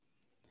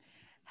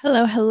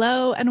Hello,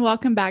 hello, and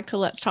welcome back to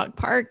Let's Talk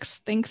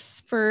Parks.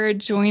 Thanks for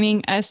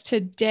joining us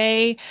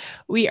today.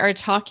 We are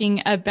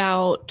talking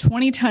about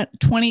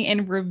 2020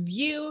 in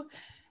review,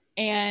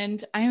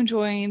 and I am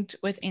joined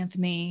with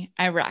Anthony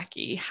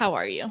Iraqi. How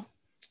are you?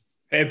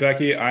 Hey,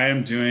 Becky, I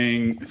am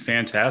doing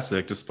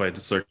fantastic despite the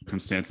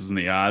circumstances and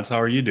the odds.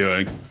 How are you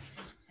doing?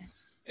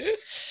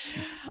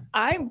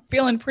 I'm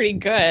feeling pretty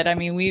good. I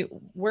mean,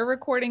 we're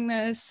recording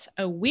this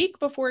a week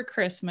before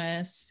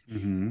Christmas,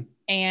 hmm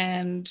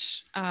and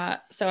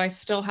so I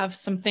still have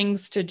some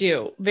things to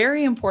do.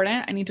 Very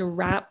important. I need to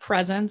wrap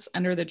presents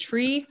under the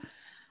tree.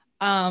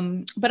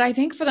 But I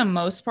think for the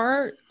most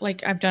part,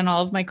 like I've done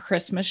all of my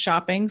Christmas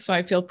shopping, so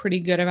I feel pretty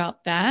good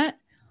about that.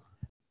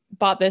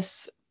 Bought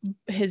this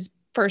his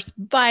first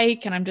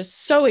bike and I'm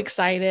just so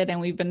excited,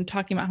 and we've been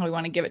talking about how we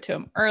want to give it to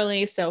him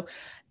early. So,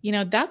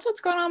 that's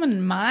what's going on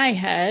in my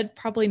head,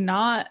 probably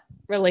not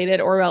related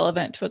or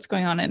relevant to what's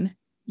going on in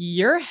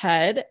your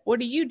head.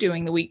 What are you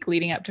doing the week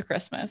leading up to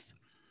Christmas?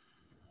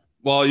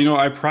 Well,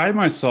 I pride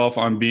myself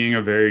on being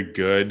a very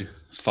good,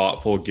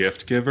 thoughtful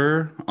gift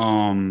giver.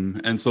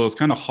 And so it's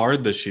kind of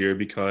hard this year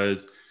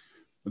because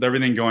with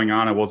everything going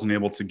on, I wasn't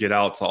able to get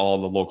out to all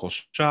the local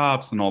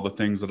shops and all the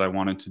things that I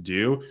wanted to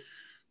do.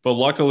 But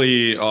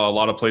luckily, a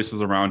lot of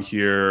places around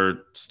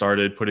here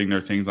started putting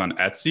their things on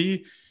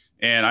Etsy.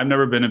 And I've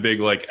never been a big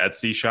like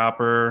Etsy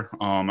shopper.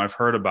 I've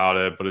heard about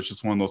it, but it's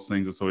just one of those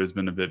things that's always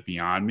been a bit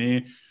beyond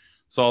me.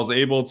 So I was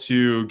able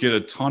to get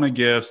a ton of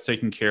gifts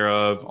taken care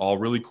of, all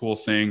really cool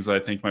things that I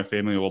think my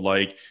family will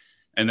like,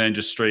 and then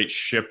just straight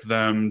ship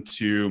them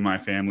to my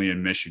family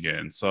in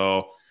Michigan.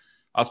 So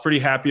I was pretty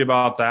happy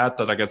about that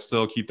I could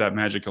still keep that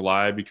magic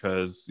alive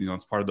because,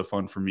 it's part of the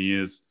fun for me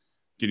is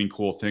getting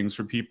cool things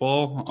for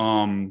people.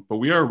 But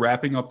we are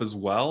wrapping up as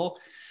well.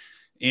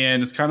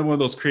 And it's kind of one of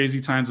those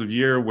crazy times of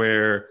year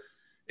where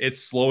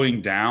it's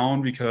slowing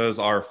down because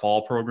our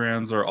fall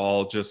programs are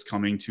all just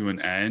coming to an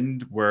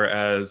end,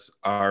 whereas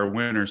our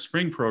winter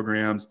spring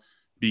programs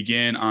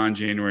begin on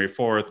January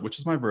 4th, which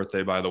is my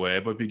birthday, by the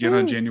way, but begin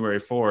on Ooh. January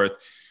 4th.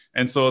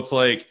 And so it's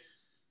like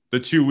the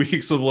 2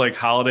 weeks of like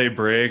holiday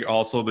break,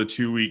 also the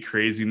 2 week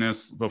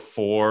craziness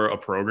before a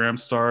program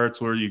starts,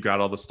 where you got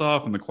all the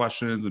stuff and the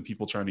questions and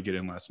people trying to get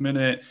in last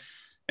minute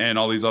and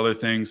all these other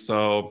things.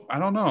 So I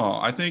don't know.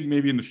 I think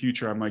maybe in the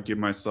future I might give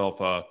myself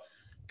a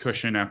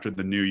cushion after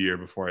the new year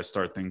before I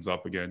start things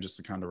up again, just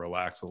to kind of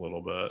relax a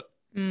little bit.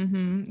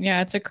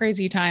 Yeah, it's a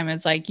crazy time.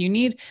 It's like you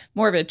need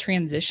more of a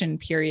transition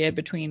period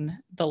between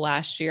the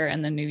last year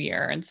and the new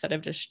year instead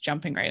of just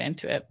jumping right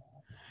into it.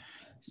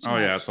 It's too Oh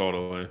yeah, much.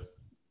 totally.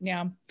 Yeah.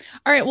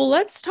 All right. Well,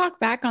 let's talk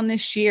back on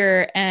this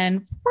year,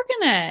 and we're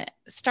going to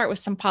start with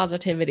some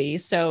positivity.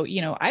 So,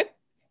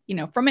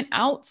 from an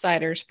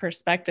outsider's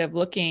perspective,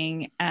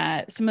 looking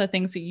at some of the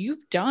things that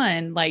you've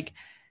done, like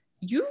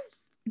you've,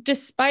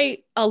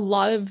 despite a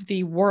lot of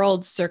the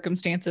world's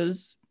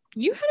circumstances,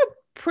 you had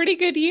a pretty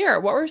good year.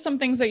 What were some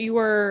things that you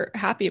were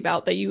happy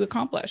about that you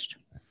accomplished?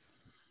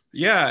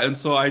 Yeah, and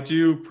so I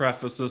do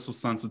preface this with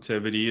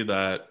sensitivity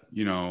that,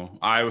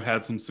 I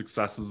had some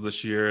successes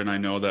this year, and I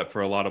know that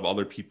for a lot of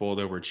other people,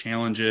 there were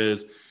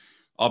challenges,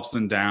 ups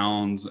and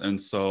downs. And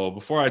so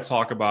before I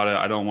talk about it,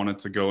 I don't want it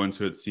to go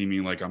into it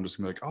seeming like I'm just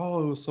gonna be like,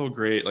 oh, it was so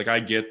great. Like I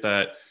get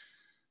that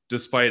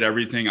despite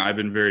everything, I've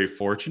been very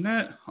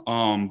fortunate.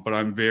 But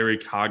I'm very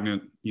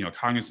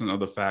cognizant of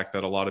the fact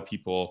that a lot of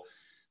people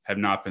have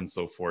not been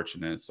so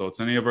fortunate. So it's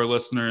any of our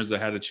listeners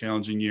that had a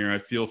challenging year, I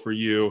feel for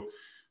you.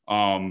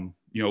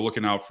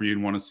 Looking out for you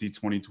and want to see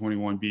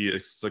 2021 be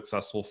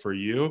successful for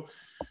you.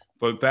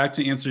 But back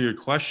to answer your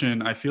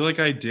question, I feel like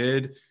I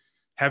did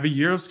have a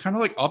year of kind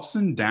of like ups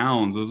and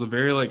downs. It was a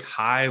very like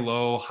high,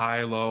 low,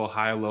 high, low,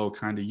 high, low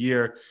kind of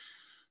year.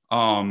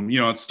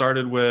 It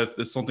started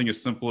with something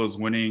as simple as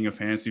winning a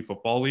fantasy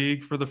football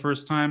league for the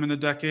first time in a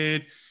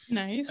decade.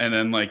 Nice. And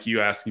then like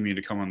you asking me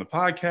to come on the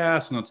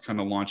podcast, and that's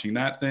kind of launching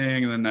that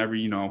thing. And then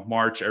every,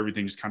 March,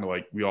 everything just kind of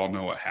like we all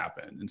know what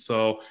happened. And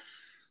so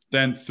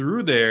then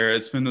through there,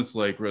 it's been this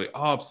like really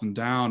ups and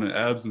down and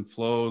ebbs and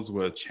flows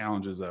with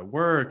challenges at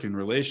work and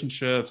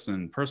relationships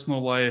and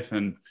personal life.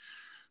 And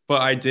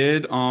but I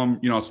did, I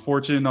was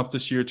fortunate enough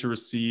this year to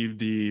receive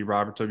the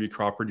Robert W.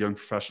 Crawford Young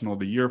Professional of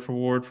the Year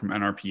Award from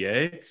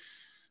NRPA.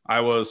 I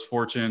was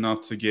fortunate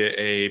enough to get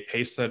a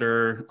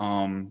Pacesetter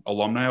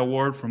Alumni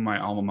Award from my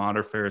alma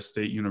mater, Ferris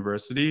State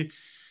University.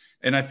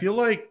 And I feel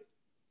like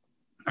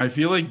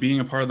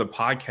being a part of the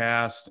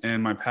podcast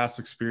and my past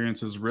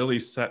experiences really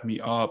set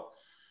me up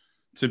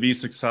to be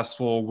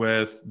successful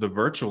with the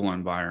virtual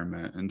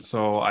environment. And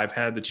so I've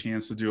had the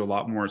chance to do a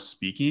lot more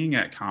speaking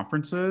at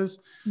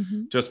conferences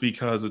Mhm. just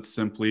because it's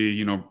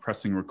simply,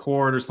 pressing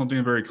record or something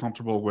I'm very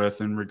comfortable with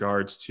in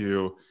regards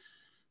to,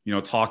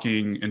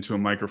 talking into a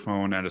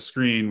microphone at a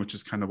screen, which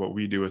is kind of what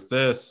we do with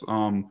this.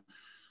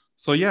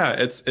 So yeah,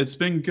 it's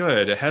been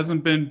good. It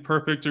hasn't been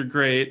perfect or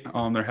great.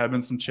 There have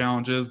been some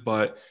challenges,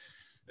 but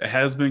it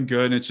has been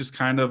good. And it's just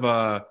kind of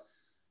a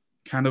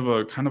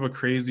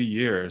crazy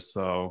year.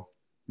 So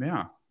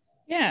yeah.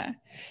 Yeah.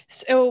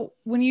 So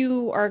when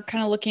you are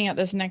kind of looking at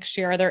this next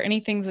year, are there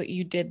any things that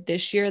you did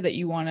this year that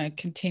you want to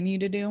continue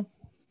to do?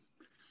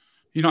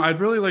 I'd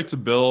really like to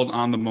build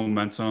on the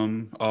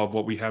momentum of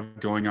what we have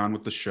going on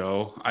with the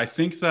show. I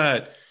think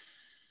that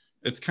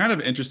it's kind of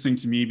interesting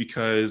to me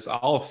because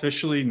I'll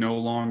officially no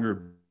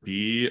longer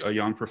be a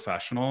young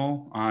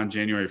professional on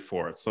January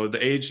 4th. So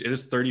the age, it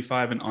is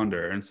 35 and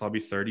under, and so I'll be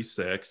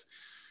 36.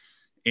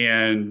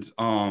 And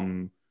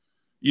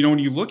when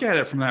you look at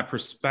it from that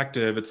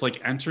perspective, it's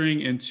like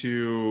entering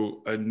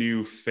into a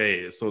new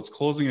phase. So it's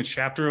closing a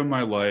chapter of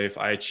my life.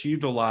 I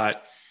achieved a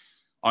lot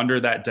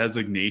under that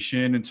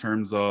designation in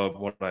terms of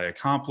what I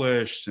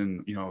accomplished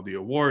and, the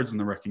awards and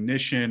the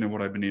recognition and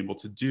what I've been able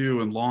to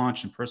do and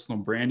launch and personal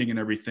branding and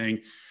everything.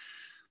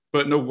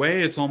 But in a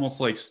way, it's almost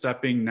like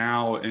stepping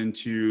now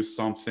into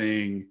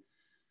something,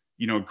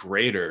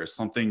 greater,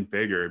 something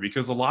bigger,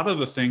 because a lot of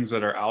the things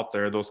that are out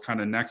there, those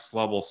kind of next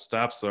level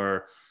steps,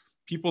 are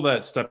people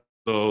that step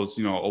those,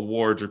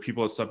 awards, or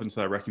people that step into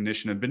that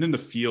recognition have been in the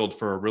field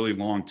for a really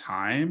long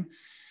time.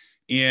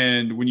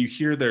 And when you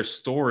hear their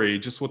story,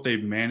 just what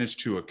they've managed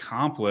to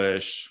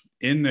accomplish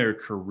in their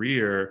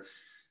career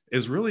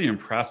is really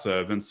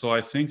impressive. And so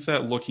I think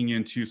that looking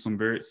into some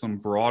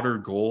broader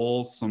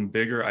goals, some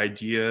bigger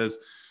ideas,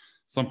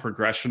 some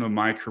progression of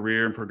my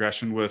career and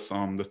progression with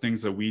the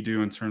things that we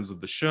do in terms of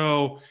the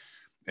show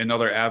and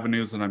other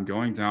avenues that I'm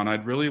going down,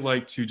 I'd really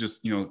like to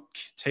just,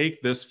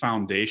 take this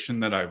foundation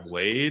that I've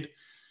laid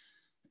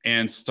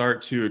and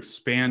start to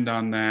expand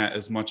on that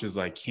as much as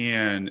I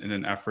can in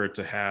an effort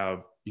to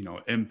have,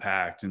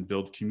 impact and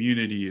build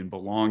community and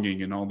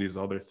belonging and all these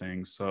other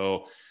things.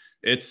 So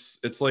it's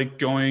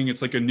like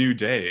a new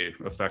day,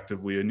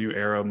 effectively. A new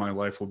era of my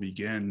life will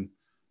begin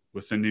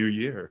with a new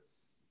year.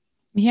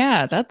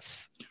 Yeah,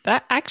 that's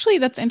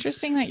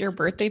interesting that your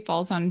birthday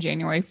falls on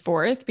January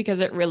 4th, because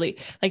it really,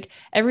 like,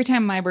 every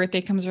time my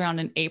birthday comes around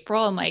in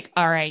April, I'm like,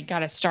 all right, got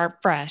to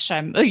start fresh.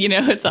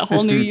 It's a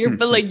whole new year,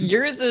 but like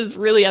yours is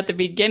really at the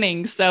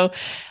beginning. So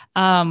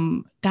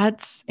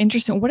that's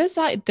interesting. What has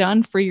that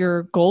done for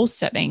your goal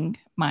setting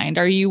mind?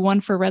 Are you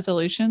one for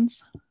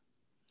resolutions?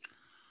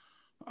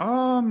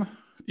 Um,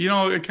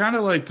 it kind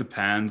of like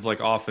depends, like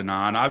off and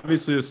on.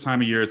 Obviously, this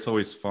time of year, it's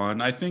always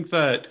fun. I think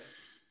that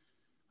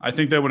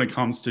when it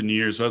comes to New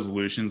Year's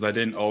resolutions, I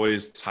didn't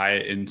always tie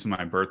it into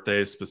my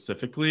birthday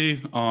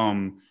specifically.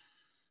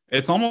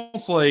 It's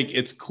almost like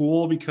it's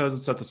cool because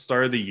it's at the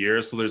start of the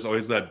year, so there's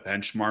always that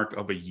benchmark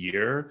of a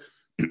year.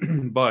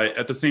 But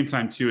at the same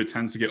time, too, it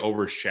tends to get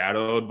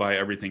overshadowed by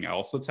everything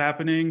else that's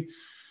happening.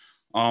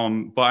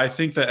 But I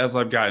think that as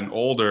I've gotten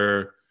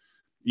older,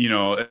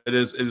 it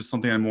is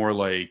something I'm more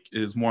like,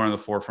 it is more on the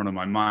forefront of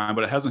my mind,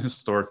 but it hasn't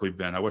historically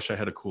been. I wish I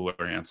had a cooler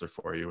answer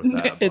for you with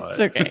that, It's but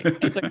okay.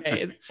 It's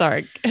okay.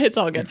 Sorry. It's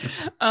all good.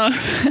 Um,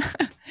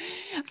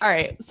 all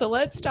right. So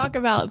let's talk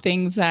about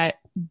things that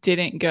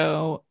didn't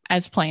go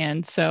as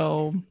planned.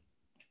 So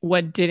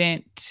what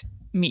didn't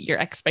meet your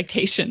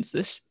expectations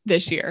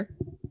this year?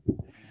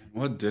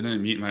 what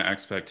didn't meet my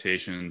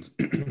expectations?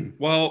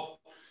 Well,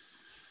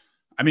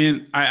 I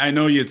mean, I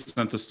know you had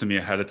sent this to me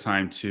ahead of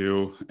time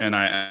too, and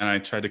I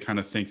tried to kind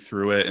of think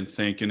through it and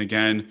think. And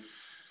again,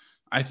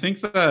 I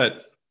think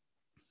that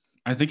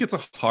I think it's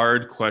a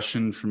hard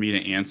question for me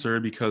to answer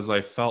because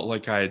I felt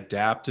like I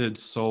adapted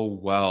so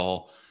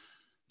well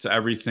to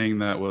everything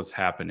that was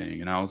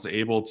happening, and I was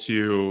able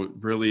to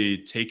really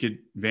take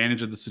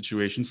advantage of the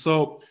situation.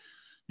 So,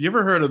 you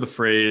ever heard of the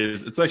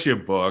phrase? It's actually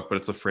a book, but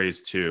it's a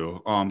phrase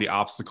too. The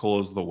obstacle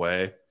is the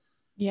way.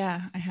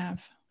 Yeah, I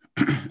have.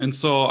 And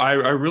so I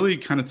really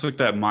kind of took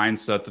that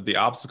mindset that the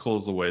obstacle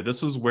is the way.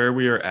 This is where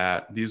we are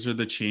at. These are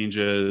the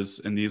changes,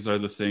 and these are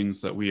the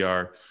things that we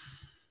are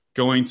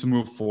going to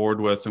move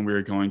forward with and we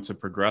are going to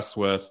progress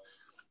with.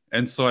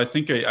 And so I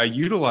think I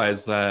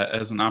utilize that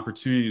as an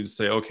opportunity to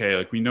say, okay,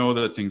 like we know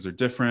that things are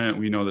different.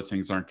 We know that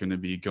things aren't going to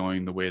be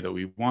going the way that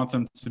we want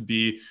them to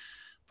be.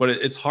 But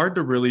it's hard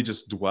to really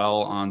just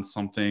dwell on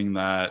something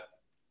that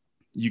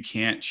you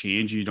can't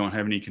change, you don't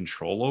have any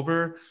control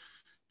over.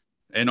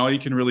 And all you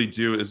can really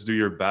do is do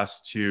your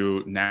best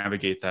to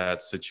navigate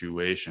that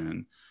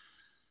situation.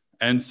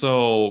 And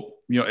so,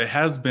 it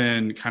has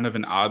been kind of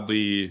an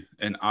oddly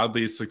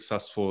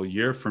successful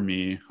year for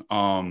me.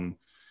 And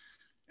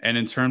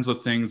in terms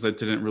of things that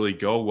didn't really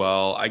go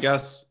well, okay.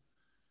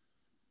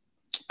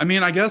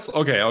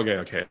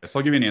 So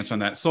I'll give you an answer on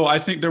that. So I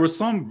think there was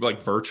some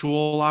like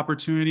virtual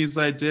opportunities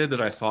that I did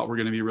that I thought were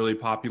going to be really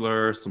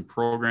popular, some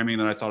programming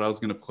that I thought I was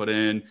going to put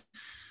in,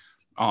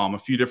 a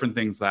few different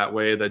things that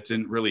way that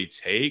didn't really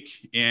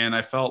take. And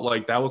I felt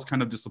like that was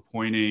kind of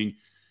disappointing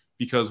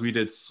because we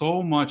did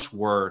so much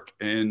work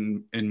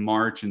in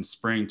March and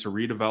spring to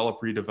redevelop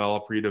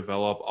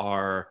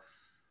our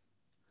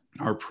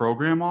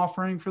program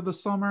offering for the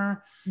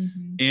summer.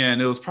 Mhm.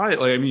 And it was probably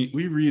like, I mean,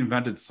 we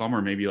reinvented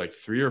summer maybe like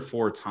 3 or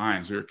 4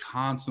 times. We were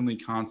constantly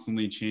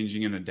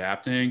changing and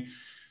adapting.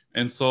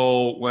 And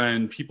so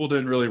when people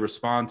didn't really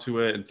respond to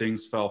it and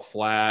things fell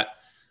flat,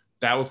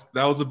 that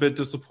was a bit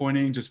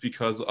disappointing just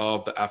because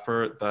of the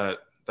effort that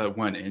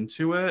went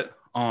into it.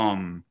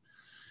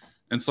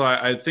 And so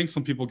I think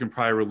some people can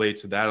probably relate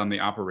to that on the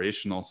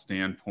operational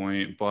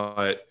standpoint,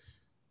 but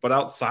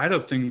outside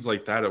of things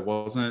like that, it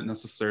wasn't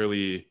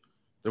necessarily,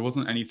 there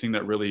wasn't anything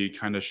that really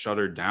kind of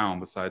shuttered down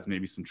besides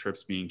maybe some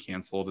trips being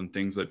canceled and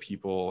things that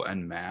people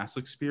en masse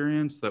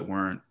experienced that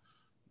weren't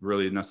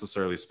really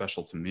necessarily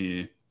special to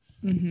me.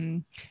 Mm-hmm.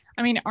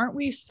 I mean, aren't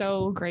we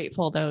so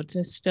grateful though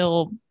to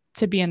still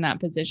to be in that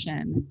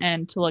position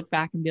and to look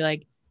back and be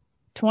like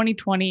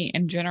 2020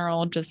 in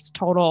general, just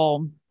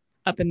total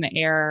up in the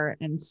air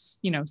and,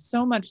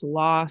 so much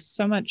loss,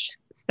 so much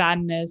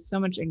sadness, so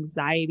much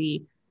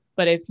anxiety.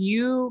 But if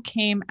you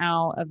came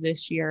out of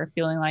this year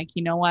feeling like,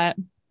 you know what,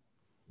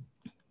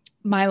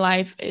 my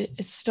life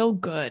is still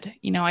good.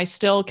 I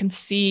still can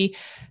see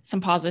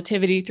some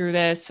positivity through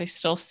this. I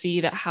still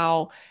see that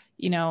how,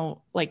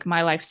 like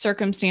my life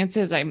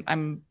circumstances,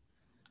 I'm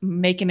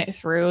making it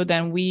through,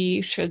 then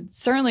we should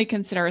certainly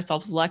consider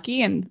ourselves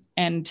lucky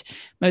and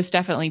most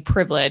definitely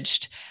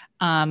privileged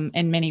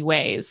in many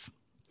ways.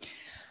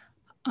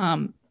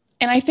 And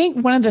I think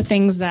one of the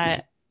things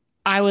that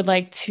I would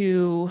like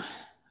to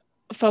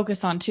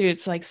focus on too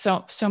is like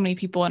so many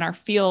people in our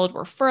field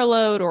were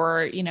furloughed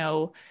or,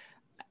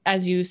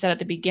 as you said at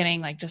the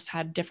beginning, like just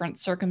had different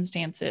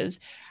circumstances.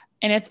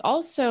 And it's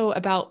also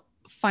about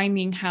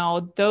finding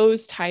how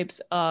those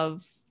types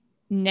of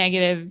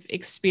negative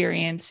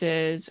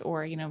experiences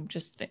or,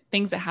 just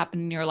things that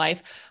happen in your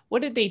life,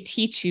 what did they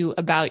teach you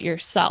about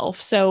yourself?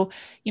 So,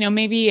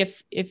 maybe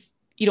if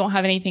you don't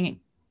have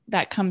anything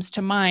that comes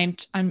to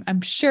mind,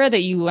 I'm sure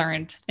that you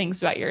learned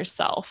things about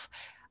yourself.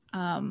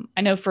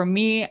 I know for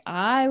me,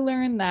 I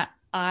learned that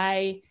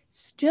I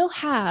still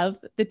have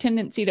the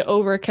tendency to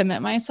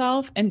overcommit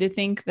myself and to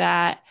think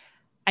that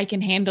I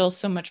can handle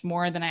so much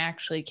more than I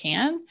actually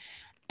can.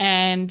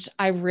 And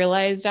I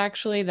realized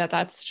actually that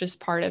that's just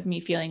part of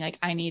me feeling like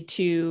I need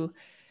to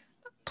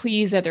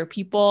please other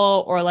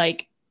people or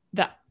like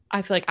that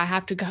I feel like I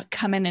have to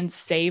come in and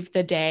save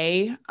the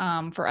day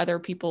for other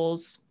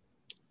people's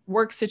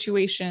work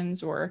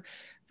situations or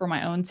for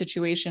my own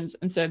situations.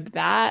 And so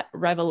that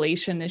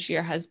revelation this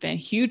year has been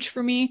huge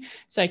for me.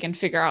 So I can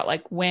figure out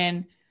like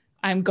when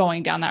I'm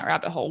going down that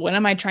rabbit hole, when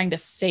am I trying to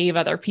save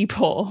other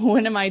people?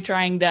 When am I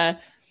trying to,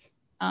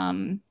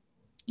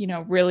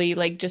 really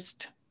like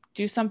just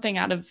do something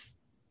out of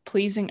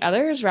pleasing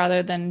others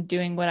rather than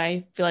doing what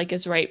I feel like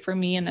is right for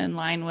me and in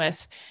line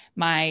with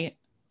my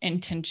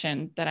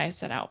intention that I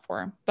set out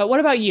for. But what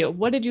about you?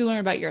 What did you learn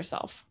about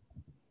yourself?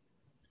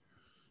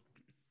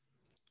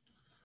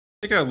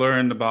 I think I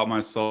learned about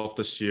myself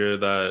this year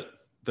that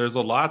there's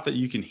a lot that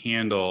you can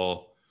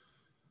handle,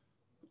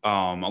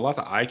 a lot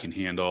that I can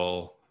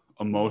handle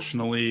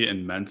emotionally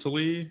and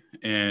mentally,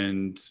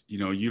 and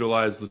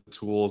utilize the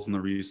tools and the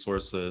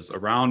resources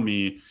around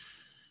me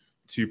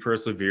to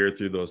persevere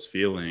through those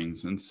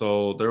feelings. And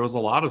so there was a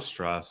lot of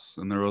stress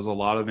and there was a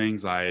lot of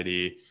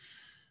anxiety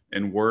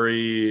and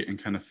worry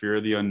and kind of fear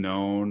of the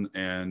unknown.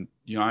 And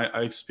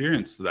I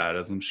experienced that,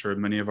 as I'm sure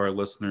many of our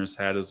listeners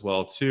had as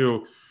well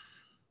too.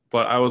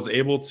 But I was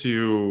able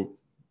to,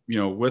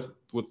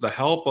 with the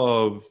help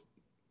of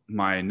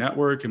my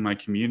network and my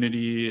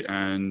community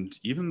and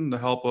even the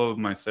help of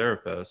my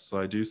therapist, so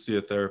I do see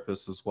a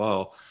therapist as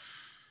well,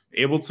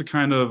 able to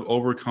kind of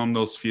overcome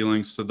those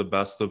feelings to the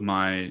best of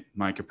my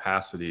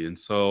capacity. And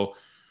so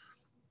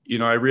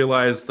I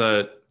realized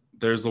that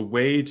there's a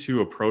way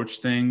to approach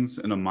things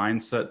and a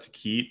mindset to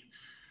keep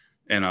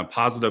and a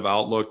positive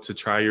outlook to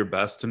try your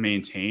best to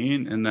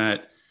maintain, and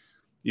that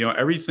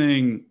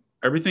everything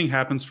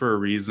happens for a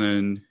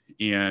reason,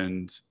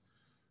 and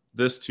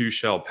this too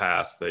shall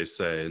pass, they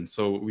say. And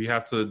so we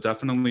have to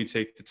definitely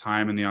take the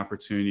time and the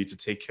opportunity to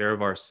take care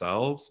of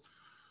ourselves,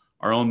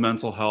 our own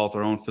mental health,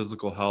 our own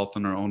physical health,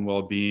 and our own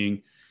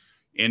well-being.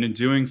 And in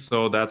doing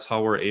so, that's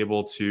how we're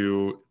able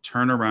to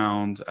turn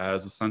around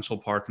as essential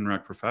park and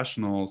rec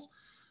professionals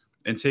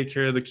and take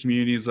care of the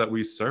communities that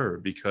we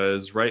serve.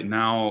 Because right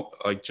now,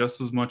 like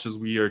just as much as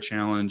we are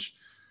challenged,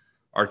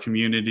 our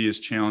community is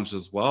challenged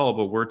as well,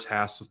 but we're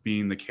tasked with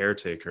being the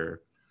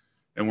caretaker.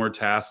 And we're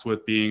tasked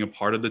with being a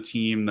part of the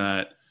team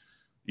that,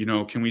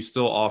 can we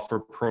still offer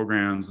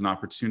programs and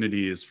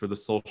opportunities for the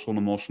social and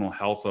emotional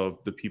health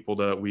of the people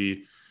that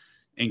we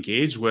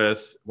engage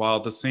with, while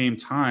at the same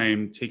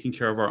time taking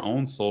care of our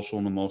own social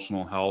and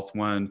emotional health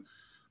when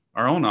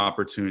our own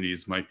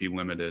opportunities might be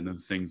limited in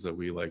the things that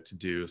we like to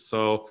do.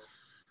 So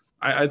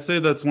I'd say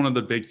that's one of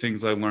the big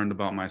things I learned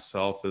about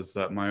myself, is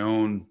that my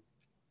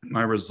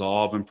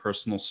resolve and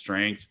personal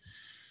strength,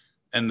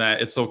 and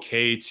that it's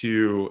okay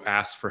to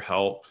ask for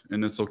help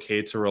and it's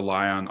okay to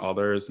rely on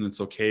others. And it's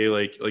okay,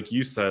 like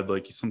you said,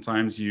 like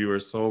sometimes you are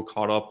so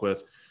caught up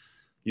with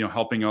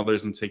helping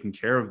others and taking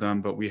care of them,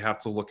 but we have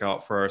to look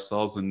out for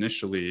ourselves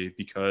initially,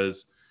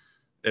 because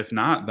if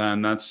not,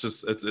 then that's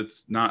just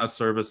it's not a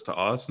service to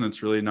us, and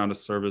it's really not a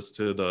service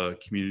to the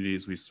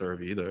communities we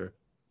serve either.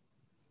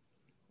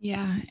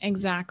 Yeah,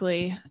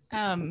 exactly.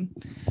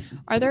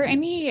 Are there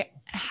any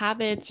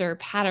habits or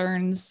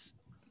patterns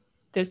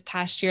this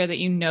past year that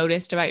you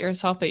noticed about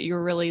yourself that you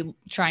were really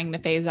trying to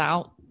phase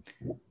out?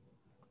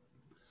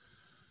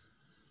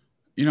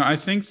 I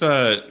think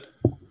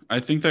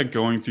that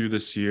going through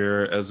this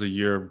year as a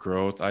year of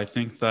growth, I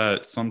think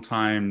that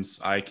sometimes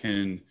I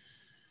can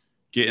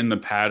get in the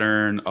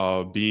pattern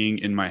of being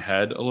in my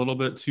head a little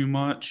bit too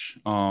much,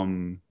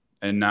 and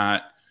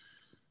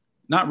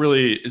not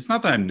really, it's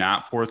not that I'm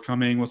not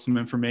forthcoming with some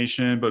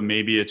information, but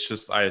maybe it's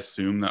just I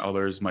assume that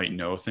others might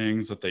know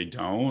things that they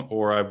don't,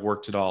 or I've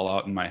worked it all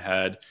out in my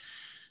head.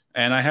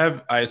 And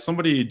I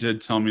somebody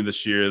did tell me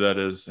this year that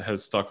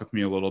has stuck with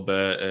me a little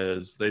bit,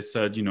 is they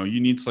said, you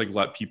need to like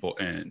let people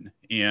in.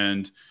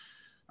 And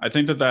I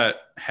think that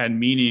had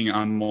meaning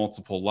on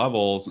multiple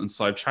levels. And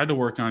so I've tried to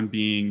work on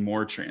being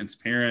more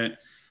transparent,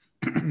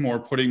 more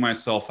putting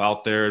myself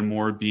out there, and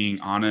more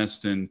being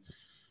honest, and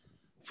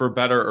for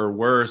better or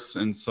worse.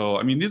 And so,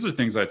 I mean, these are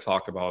things I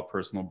talk about: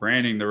 personal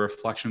branding, the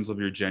reflections of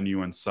your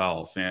genuine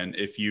self. And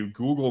if you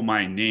Google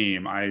my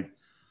name,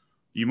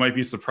 you might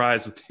be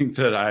surprised to think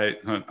that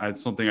I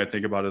something I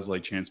think about is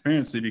like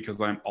transparency, because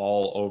I'm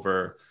all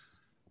over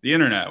the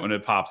internet when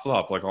it pops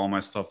up, like all my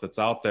stuff that's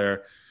out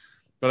there.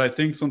 But I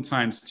think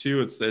sometimes too,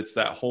 it's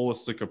that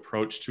holistic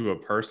approach to a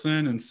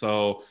person. And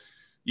so,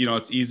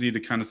 it's easy to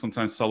kind of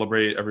sometimes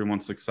celebrate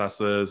everyone's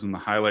successes and the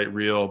highlight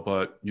reel,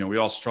 but we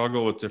all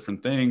struggle with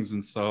different things.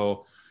 And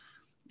so,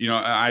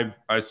 I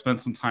spent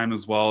some time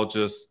as well,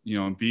 just,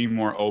 being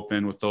more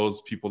open with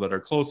those people that are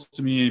close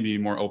to me, and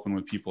being more open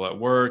with people at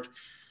work,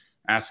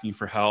 asking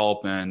for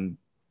help, and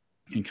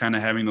kind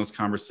of having those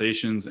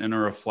conversations in a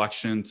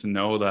reflection to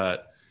know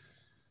that,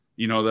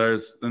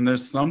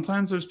 there's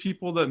sometimes there's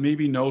people that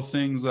maybe know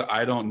things that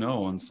I don't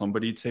know, and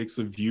somebody takes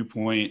a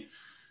viewpoint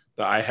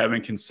that I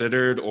haven't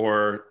considered,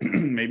 or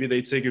maybe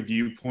they take a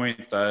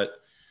viewpoint that,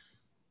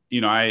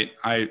 I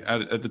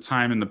at the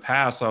time in the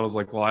past, I was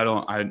like,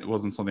 well, it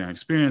wasn't something I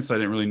experienced, I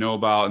didn't really know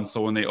about. And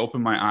so when they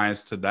open my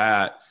eyes to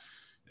that,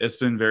 it's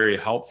been very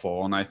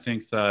helpful. And I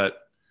think that,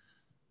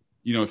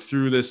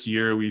 through this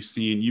year, we've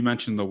seen, you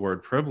mentioned the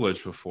word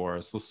privilege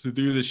before. So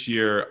through this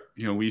year,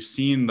 we've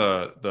seen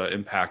the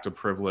impact of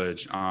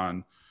privilege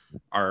on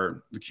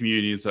the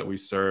communities that we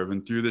serve.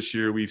 And through this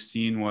year, we've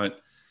seen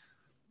what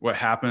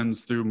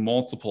happens through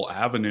multiple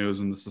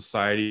avenues in the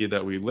society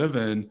that we live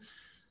in.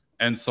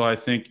 And so I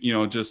think,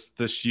 just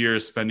this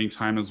year, spending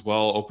time as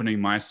well, opening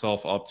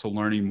myself up to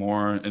learning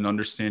more and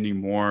understanding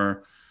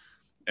more,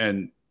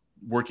 and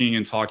working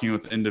and talking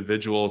with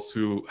individuals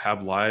who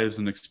have lives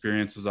and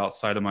experiences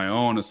outside of my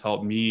own, has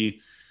helped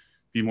me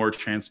be more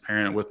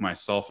transparent with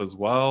myself as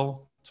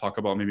well. Talk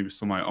about maybe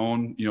some of my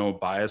own,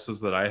 biases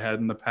that I had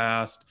in the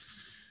past,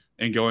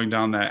 and going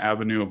down that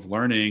avenue of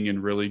learning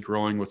and really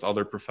growing with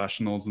other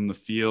professionals in the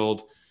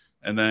field.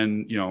 And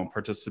then,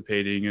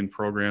 participating in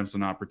programs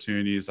and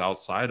opportunities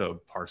outside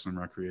of Parks and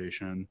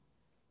Recreation.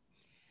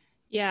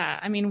 Yeah,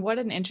 I mean, what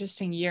an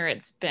interesting year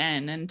it's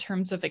been in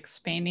terms of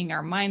expanding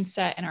our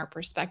mindset and our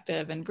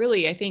perspective. And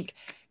really, I think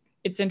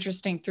it's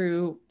interesting,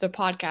 through the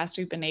podcast,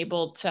 we've been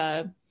able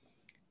to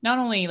not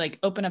only like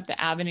open up the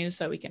avenues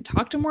so we can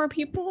talk to more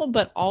people,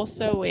 but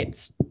also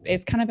it's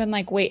kind of been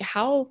like, wait,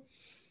 how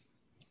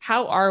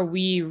are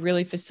we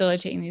really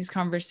facilitating these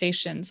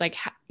conversations? Like,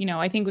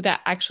 I think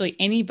that actually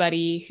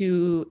anybody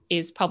who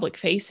is public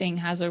facing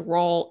has a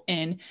role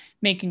in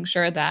making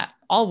sure that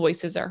all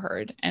voices are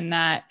heard, and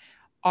that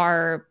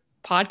our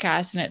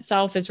podcast in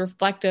itself is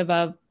reflective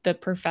of the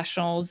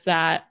professionals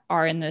that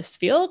are in this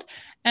field,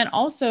 and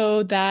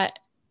also that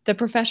the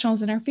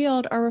professionals in our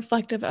field are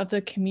reflective of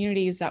the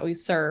communities that we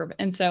serve.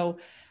 And so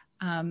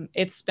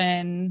it's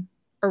been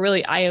a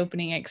really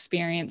eye-opening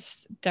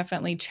experience,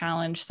 definitely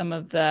challenged some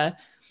of the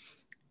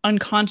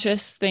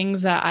unconscious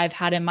things that I've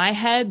had in my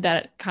head,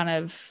 that kind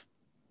of,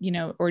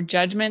 or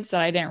judgments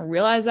that I didn't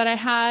realize that I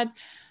had.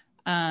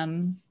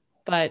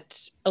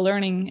 But a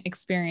learning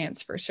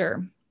experience for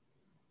sure.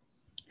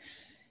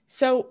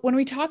 So when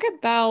we talk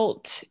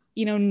about,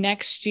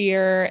 next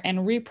year and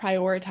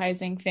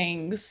reprioritizing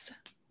things,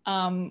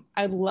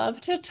 I'd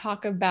love to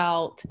talk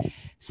about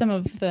some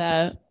of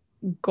the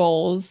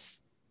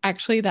goals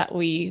actually that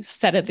we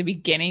set at the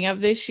beginning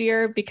of this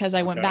year, because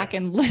I went back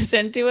and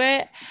listened to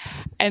it.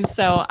 And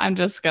so I'm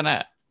just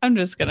gonna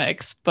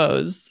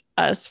expose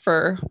us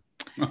for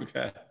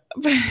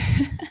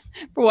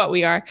for what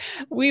we are.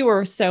 We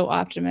were so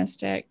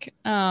optimistic.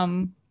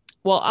 Well,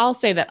 I'll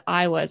say that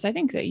I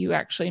think that you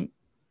actually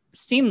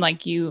seemed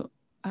like you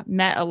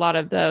met a lot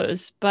of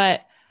those,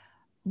 but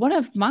one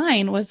of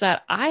mine was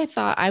that I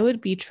thought I would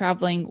be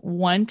traveling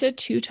 1 to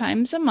 2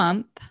 times a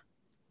month.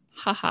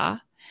 Haha.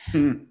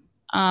 And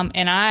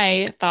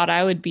I thought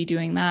I would be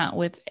doing that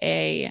with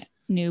a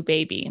new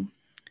baby.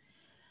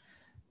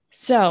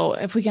 So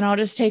if we can all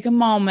just take a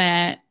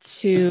moment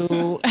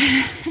to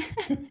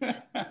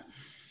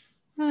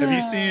Have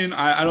you seen,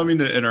 I don't mean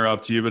to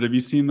interrupt you, but have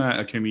you seen that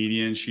a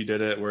comedian, she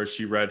did it where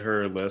she read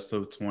her list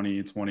of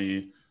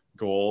 2020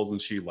 goals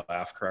and she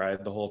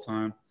cried the whole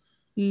time?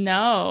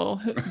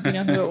 No. Do you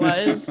know who it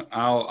was?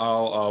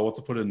 I'll we'll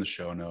to put it in the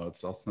show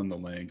notes. I'll send the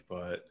link,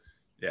 but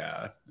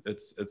yeah,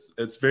 it's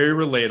very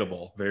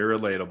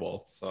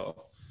relatable.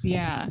 So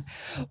yeah.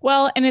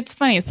 Well, and it's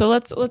funny. So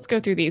let's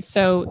go through these.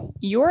 So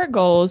your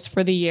goals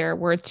for the year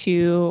were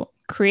to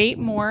create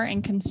more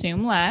and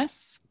consume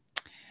less,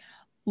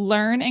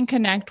 learn and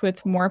connect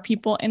with more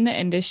people in the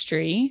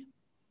industry,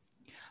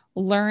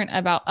 learn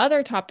about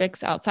other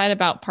topics outside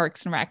about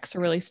Parks and Rec, so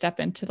really step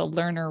into the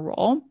learner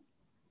role,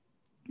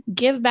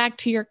 give back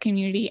to your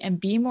community, and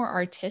be more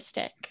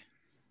artistic.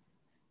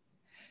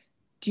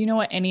 Do you know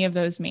what any of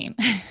those mean?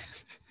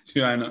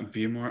 Do I not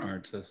be more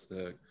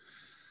artistic?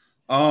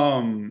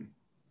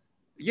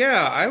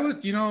 Yeah, I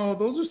would,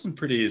 those are some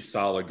pretty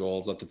solid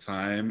goals at the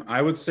time.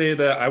 I would say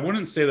that I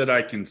wouldn't say that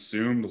I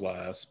consumed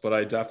less, but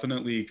I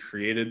definitely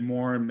created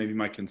more, and maybe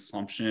my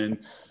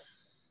consumption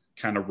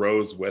kind of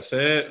rose with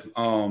it.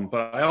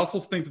 But I also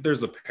think that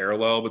there's a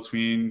parallel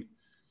between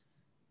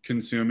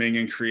consuming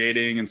and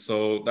creating. And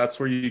so that's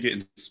where you get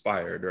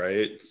inspired,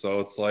 right?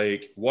 So it's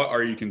like, what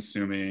are you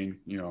consuming?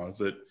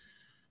 Is it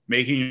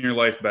making your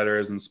life better,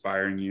 is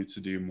inspiring you to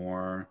do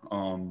more?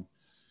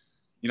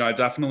 I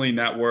definitely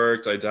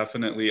networked. I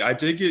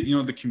did get,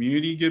 the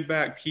community give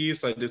back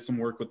piece. I did some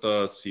work with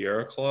the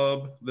Sierra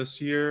Club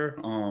this year,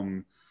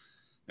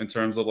 in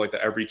terms of like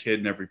the Every Kid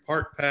in Every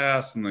Park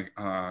Pass and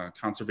the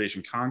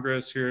Conservation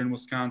Congress here in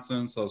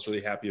Wisconsin. So I was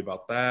really happy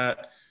about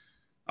that.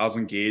 I was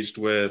engaged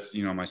with,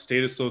 my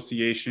state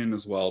association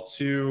as well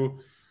too,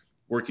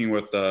 working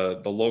with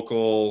the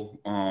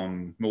local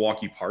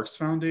Milwaukee Parks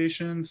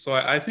Foundation. So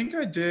I think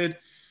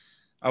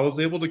I was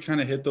able to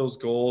kind of hit those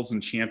goals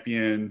and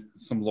champion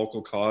some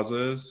local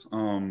causes.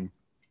 In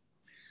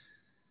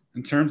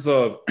terms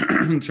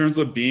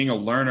of being a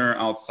learner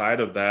outside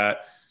of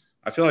that,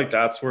 I feel like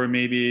that's where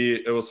maybe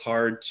it was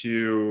hard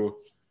to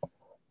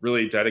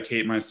really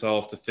dedicate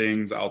myself to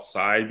things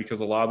outside, because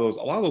a lot of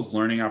those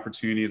learning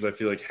opportunities I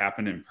feel like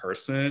happen in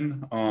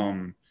person.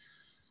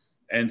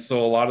 And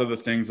so a lot of the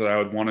things that I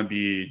would want to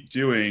be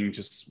doing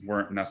just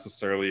weren't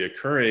necessarily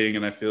occurring.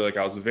 And I feel like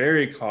I was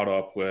very caught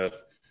up with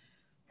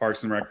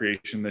Parks and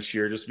Recreation this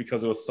year, just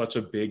because it was such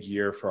a big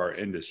year for our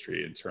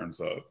industry in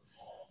terms of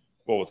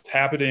what was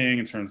happening,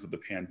 in terms of the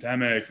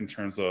pandemic, in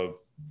terms of,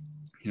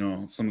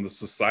 some of the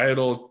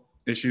societal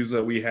issues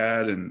that we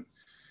had and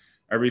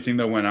everything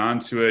that went on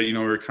to it. We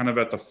were kind of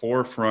at the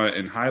forefront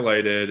and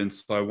highlighted. And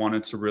so I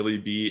wanted to really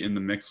be in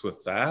the mix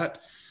with that,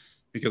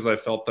 because I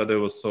felt that it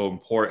was so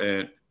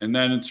important. And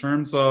then in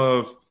terms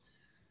of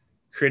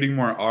creating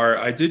more art,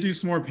 I did do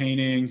some more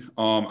painting.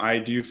 I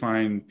do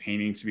find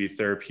painting to be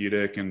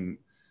therapeutic, and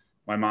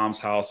my mom's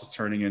house is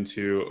turning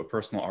into a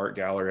personal art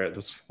gallery at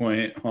this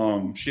point.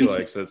 She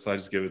likes it, so I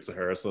just give it to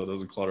her so it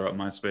doesn't clutter up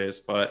my space.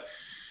 But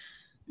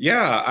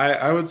yeah,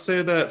 I would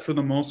say that for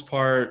the most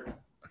part,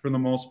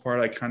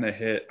 I kind of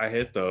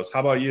hit those. How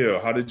about you?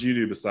 How did you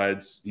do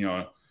besides,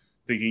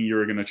 thinking you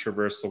were going to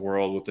traverse the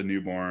world with a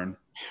newborn?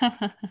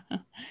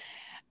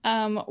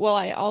 Well,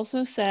 I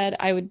also said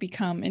I would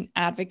become an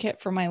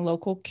advocate for my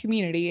local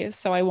community.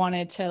 So I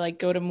wanted to like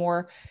go to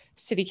more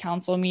city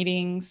council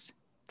meetings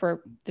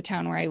for the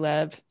town where I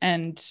live.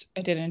 And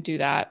I didn't do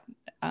that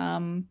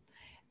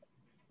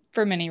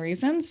for many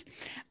reasons.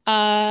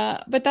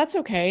 But that's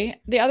okay.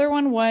 The other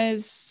one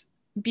was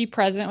be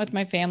present with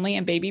my family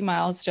and baby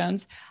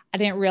milestones. I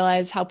didn't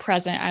realize how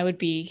present I would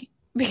be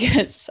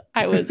because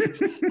I was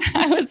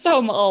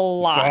home a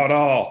lot. Saw it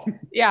all.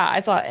 Yeah, I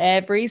saw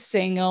every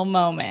single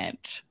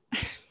moment.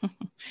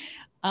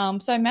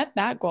 So I met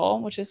that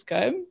goal, which is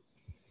good.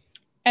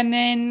 And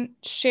then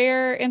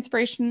share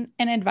inspiration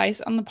and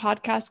advice on the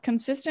podcast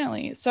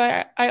consistently.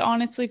 So I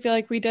honestly feel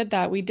like we did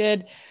that. We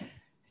did, I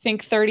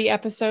think, 30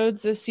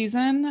 episodes this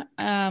season.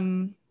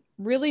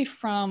 Really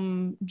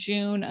from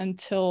June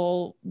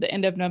until the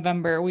end of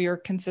November, we were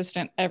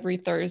consistent every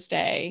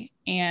Thursday.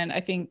 And I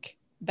think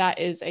that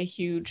is a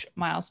huge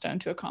milestone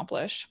to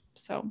accomplish.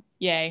 So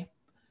yay.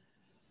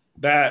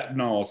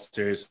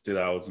 Seriously,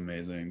 that was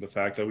amazing. The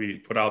fact that we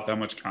put out that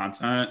much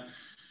content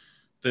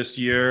this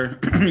year.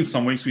 I mean,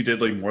 some weeks we did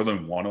like more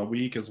than one a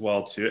week as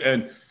well too.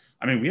 And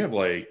I mean,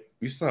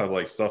 we still have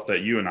like stuff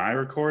that you and I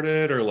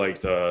recorded, or like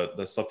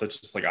the stuff that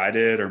just like I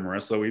did or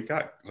Marissa. We've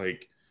got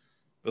like,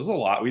 there's a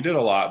lot. We did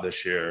a lot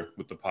this year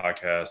with the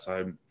podcast.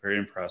 I'm very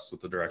impressed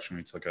with the direction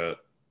we took it.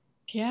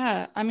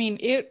 Yeah. I mean,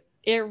 it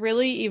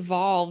really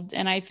evolved.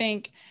 And I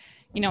think,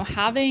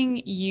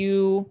 having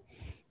you,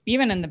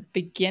 even in the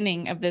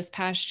beginning of this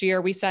past year,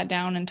 we sat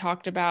down and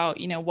talked about,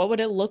 what would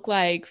it look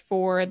like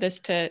for this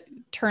to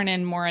turn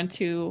in more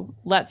into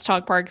Let's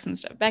Talk Parks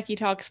instead of Becky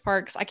Talks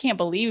Parks. I can't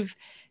believe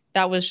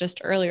that was just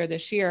earlier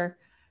this year.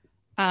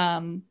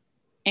 And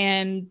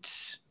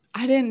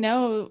I didn't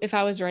know if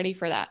I was ready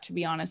for that, to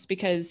be honest,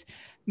 because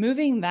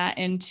moving that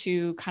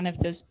into kind of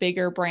this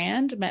bigger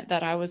brand meant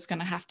that I was going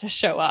to have to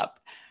show up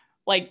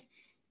like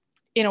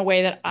in a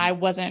way that I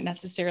wasn't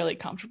necessarily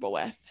comfortable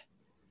with.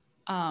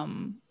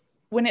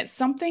 When it's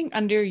something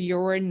under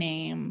your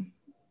name,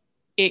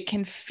 it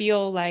can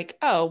feel like,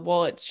 oh,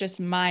 well, it's just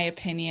my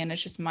opinion.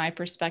 It's just my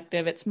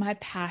perspective. It's my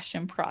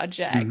passion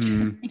project.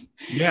 Mm-hmm.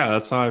 Yeah,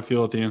 that's how I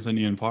feel at the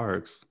Anthony in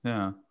Parks.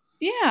 Yeah.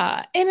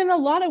 Yeah. And in a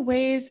lot of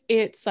ways,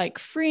 it's like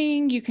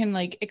freeing. You can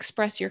like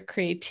express your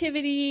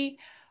creativity,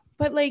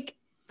 but like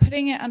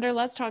putting it under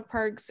Let's Talk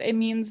Parks, it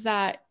means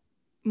that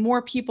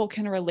more people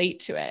can relate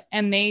to it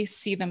and they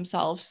see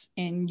themselves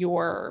in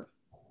your,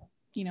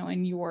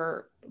 in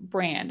your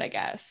brand, I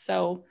guess.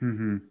 So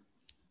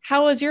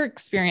how has your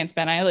experience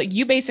been?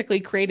 You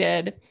basically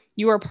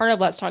you were a part of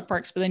Let's Talk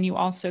Parks, but then you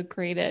also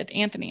created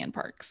Anthony in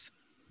Parks.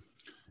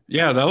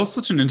 Yeah, that was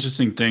such an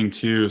interesting thing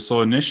too.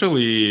 So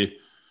initially,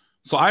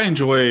 I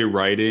enjoy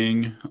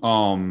writing.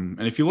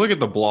 And if you look at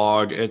the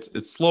blog,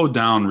 it's slowed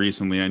down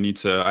recently.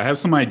 I have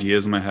some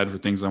ideas in my head for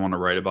things I want to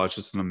write about,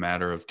 just in a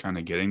matter of kind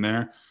of getting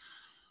there.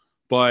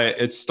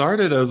 But it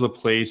started as a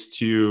place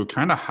to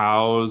kind of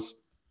house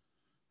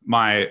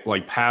my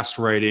like past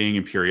writing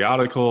and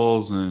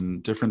periodicals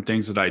and different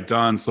things that I'd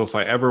done. So if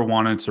I ever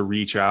wanted to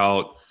reach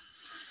out,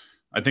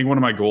 I think one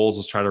of my goals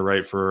was try to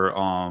write for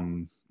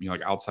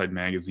like Outside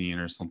Magazine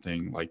or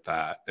something like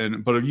that.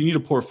 But if you need a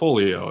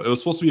portfolio, it was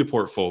supposed to be a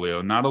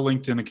portfolio, not a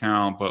LinkedIn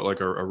account, but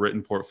like a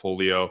written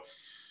portfolio.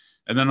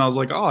 And then I was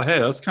like, oh, hey,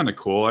 that's kind of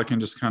cool. I can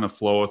just kind of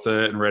flow with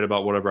it and write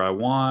about whatever I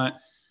want.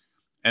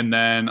 And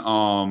then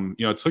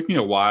it took me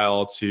a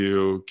while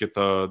to get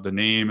the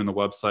name and the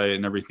website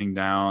and everything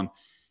down.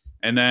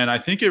 And then I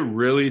think it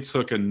really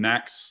took a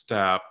next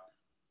step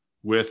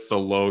with the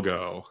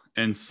logo.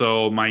 And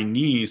so my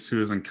niece, who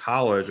is in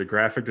college, a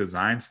graphic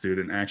design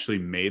student, actually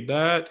made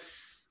that.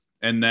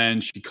 And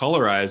then she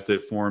colorized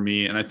it for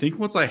me. And I think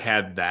once I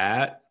had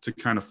that to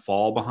kind of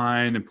fall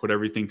behind and put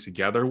everything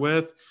together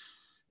with,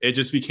 it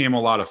just became a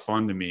lot of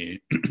fun to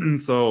me.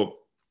 So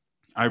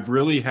I've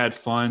really had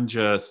fun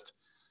just,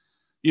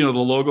 the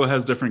logo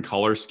has different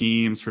color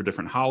schemes for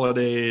different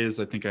holidays.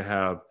 I think I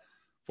have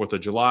 4th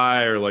of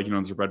July, or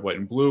there's a red, white,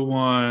 and blue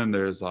one.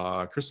 There's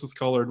a Christmas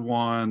colored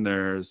one.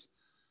 There's,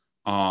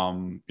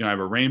 I have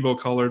a rainbow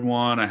colored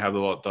one. I have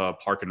the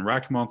Park and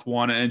Rec month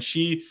one. And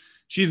she's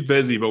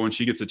busy, but when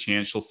she gets a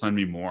chance, she'll send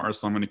me more.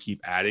 So I'm going to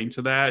keep adding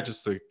to that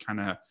just to kind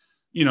of,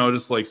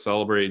 just like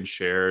celebrate and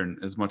share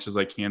as much as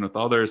I can with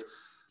others.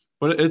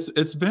 But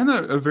it's been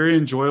a very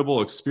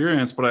enjoyable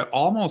experience, but I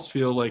almost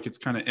feel like it's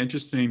kind of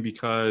interesting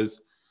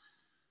because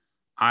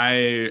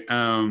I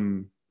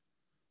am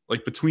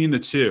like between the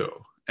two.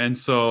 And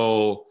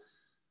so,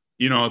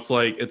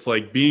 it's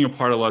like being a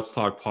part of Let's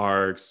Talk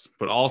Parks,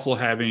 but also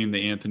having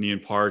the Anthony in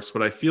Parks.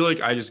 But I feel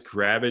like I just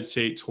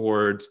gravitate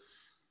towards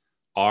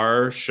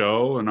our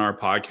show and our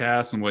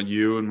podcast and what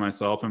you and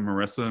myself and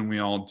Marissa and we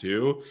all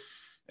do.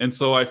 And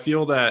so I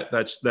feel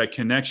that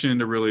connection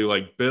to really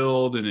like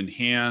build and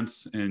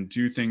enhance and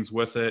do things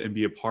with it and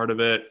be a part of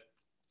it.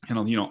 And,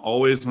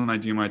 always when I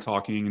do my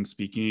talking and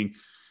speaking,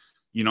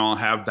 I'll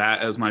have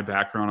that as my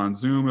background on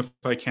Zoom if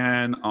I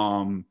can.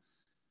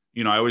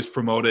 I always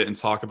promote it and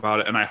talk about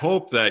it. And I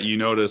hope that you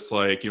notice,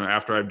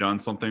 after I've done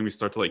something, we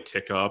start to like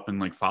tick up and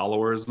like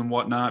followers and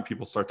whatnot.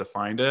 People start to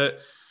find it.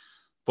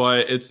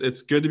 But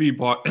it's good to be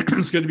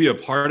it's good to be a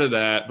part of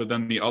that. But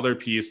then the other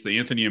piece, the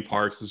Anthony in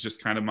Parks, is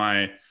just kind of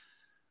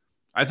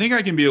I think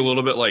I can be a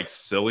little bit like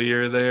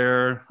sillier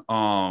there,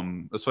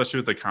 especially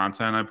with the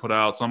content I put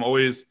out. So I'm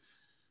always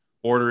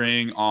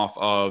ordering off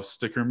of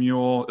Sticker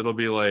Mule. It'll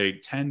be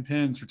like 10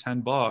 pins for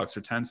 $10 or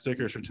 10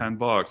 stickers for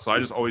 $10. So I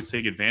just always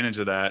take advantage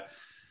of that.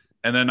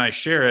 And then I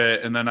share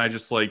it, and then I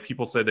just like,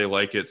 people say they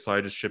like it, so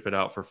I just ship it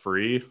out for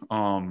free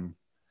because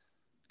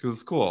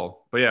it's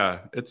cool. But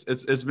yeah,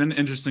 it's been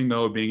interesting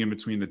though being in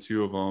between the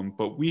two of them.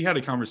 But we had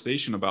a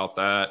conversation about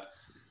that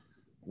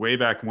way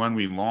back when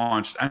we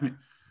launched. I mean,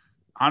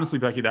 honestly,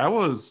 Becky,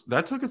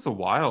 that took us a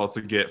while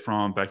to get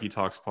from Becky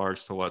Talks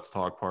Parks to Let's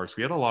Talk Parks.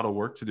 We had a lot of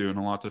work to do and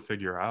a lot to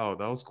figure out.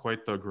 That was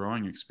quite the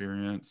growing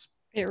experience.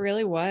 It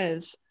really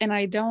was. And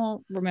I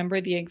don't remember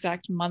the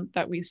exact month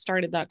that we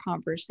started that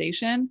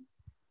conversation.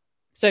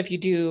 So if you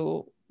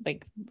do I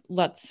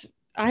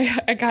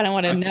kind of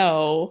want to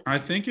know. I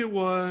think it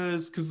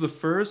was because the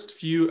first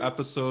few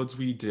episodes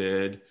we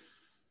did,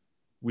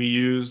 we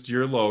used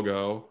your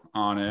logo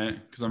on it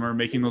because I remember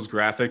making those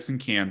graphics in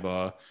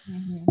Canva.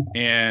 Mm-hmm.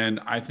 And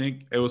I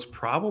think it was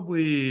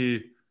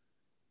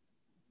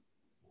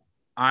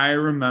I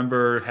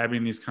remember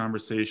having these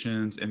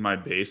conversations in my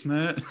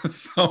basement.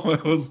 So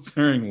it was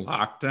during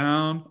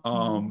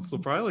lockdown. So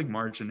probably like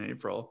March and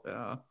April.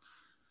 Yeah.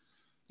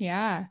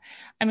 Yeah.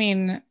 I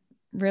mean,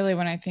 really,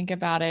 when I think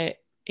about it,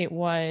 it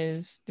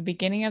was the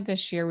beginning of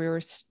this year.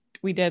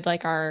 We did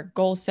like our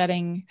goal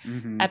setting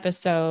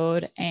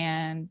episode,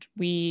 and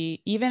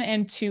we even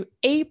into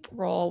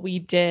April, we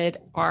did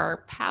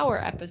our power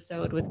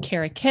episode with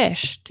Kara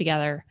Kish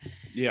together.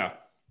 Yeah.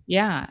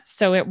 Yeah.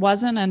 So it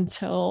wasn't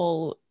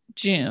until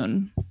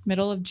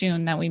middle of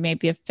June, that we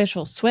made the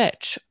official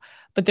switch,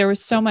 but there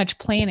was so much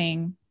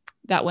planning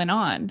that went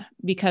on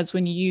because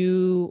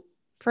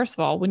first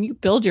of all, when you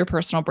build your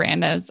personal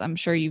brand, as I'm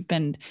sure you've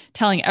been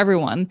telling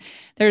everyone,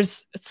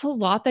 it's a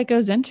lot that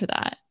goes into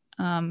that.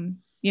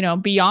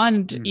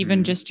 Beyond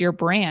even just your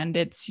brand,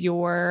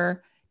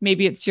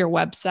 maybe it's your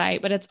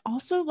website, but it's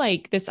also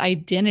like this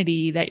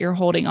identity that you're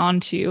holding on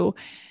to.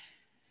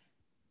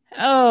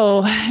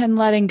 Oh, and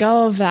letting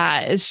go of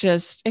that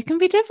it can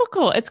be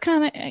difficult. It's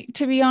kind of,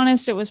 to be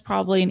honest, it was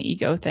probably an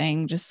ego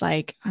thing. Just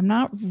like, I'm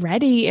not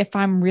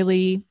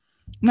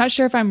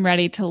sure if I'm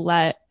ready to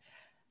let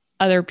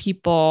other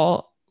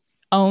people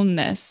own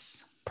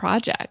this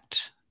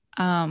project.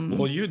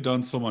 Well, you had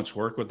done so much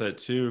work with it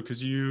too,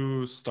 because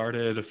you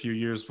started a few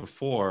years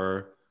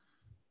before.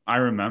 I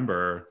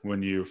remember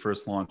when you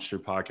first launched your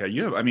podcast.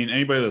 You have, I mean,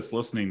 anybody that's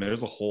listening,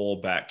 there's a whole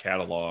back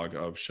catalog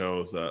of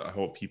shows that I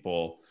hope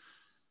people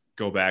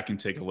go back and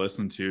take a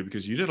listen to,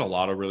 because you did a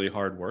lot of really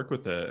hard work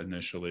with it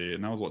initially.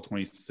 And that was what,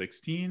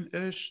 2016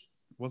 ish?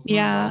 Wasn't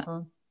Yeah.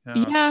 that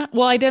Yeah.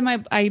 Well,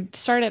 I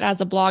started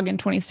as a blog in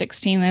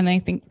 2016, and I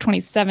think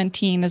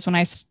 2017 is when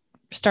I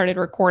started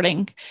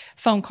recording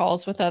phone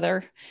calls with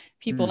other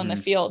people in the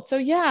field. So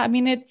yeah, I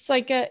mean, it's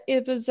like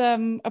it was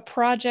a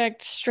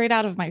project straight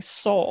out of my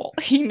soul,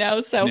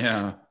 so.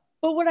 Yeah.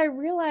 But what I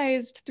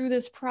realized through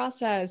this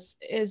process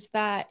is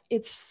that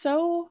it's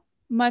so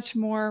much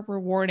more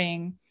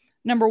rewarding.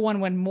 Number one,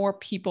 when more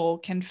people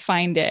can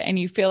find it and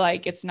you feel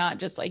like it's not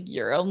just like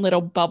your own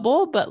little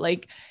bubble, but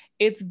like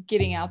it's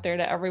getting out there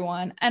to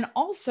everyone. And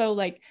also,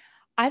 like,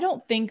 I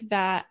don't think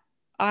that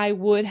I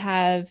would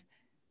have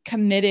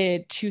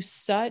committed to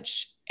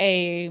such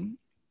the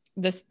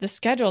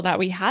schedule that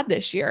we had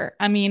this year.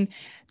 I mean,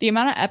 the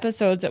amount of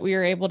episodes that we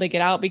were able to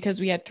get out because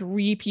we had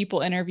 3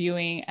 people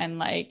interviewing and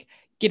like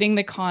getting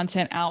the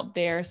content out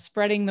there,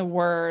 spreading the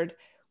word.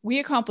 We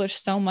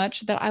accomplished so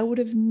much that I would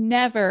have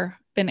never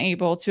been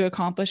able to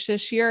accomplish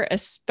this year,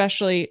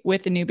 especially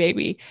with a new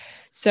baby.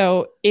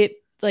 So it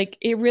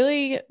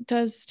really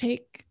does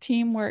take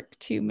teamwork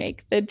to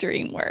make the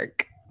dream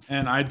work.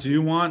 And I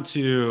do want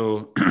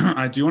to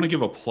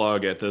give a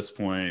plug at this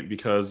point,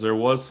 because there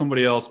was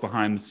somebody else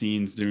behind the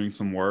scenes doing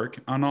some work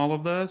on all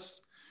of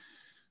this.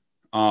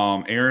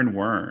 Erin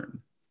Wern.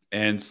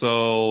 And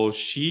so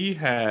she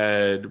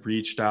had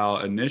reached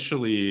out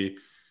initially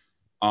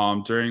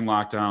during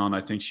lockdown.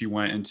 I think she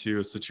went into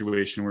a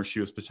situation where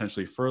she was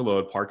potentially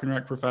furloughed, park and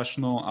rec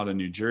professional out of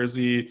New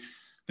Jersey.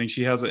 I think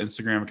she has an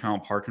Instagram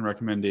account, Park and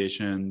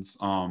Recommendations.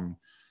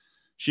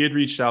 She had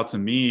reached out to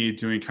me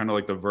doing kind of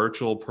like the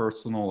virtual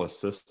personal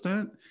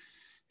assistant.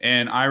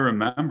 And I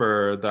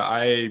remember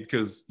that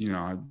because,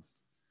 I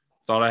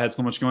thought I had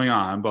so much going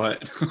on,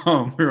 but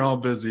we were all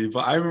busy.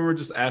 But I remember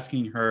just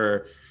asking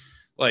her,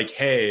 like,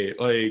 hey,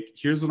 like,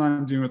 here's what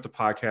I'm doing with the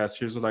podcast.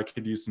 Here's what I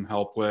could use some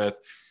help with.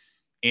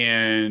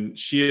 And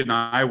she and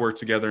I worked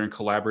together and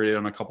collaborated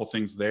on a couple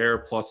things there,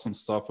 plus some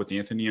stuff with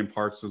Anthony and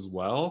Parks as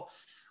well.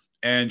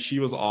 And she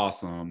was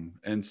awesome.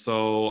 And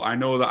so I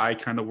know that I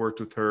kind of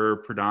worked with her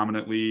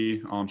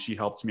predominantly. She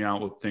helped me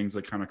out with things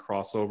that kind of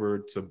cross over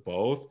to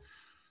both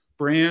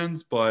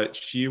brands, but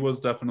she was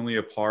definitely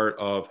a part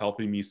of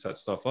helping me set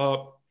stuff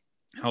up,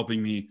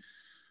 helping me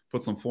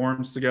put some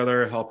forms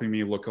together, helping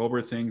me look over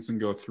things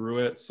and go through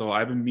it. So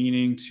I've been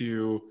meaning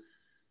to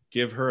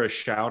give her a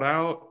shout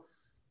out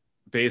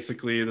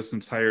basically this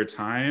entire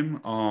time.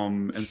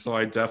 And so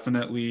I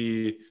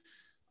definitely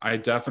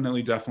want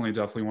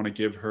to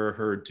give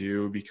her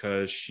due,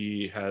 because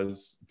she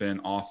has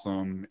been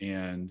awesome.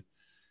 And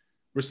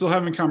we're still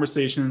having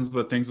conversations,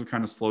 but things have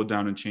kind of slowed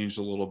down and changed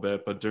a little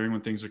bit. But during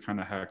when things are kind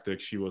of hectic,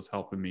 she was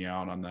helping me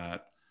out on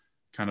that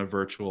kind of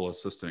virtual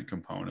assistant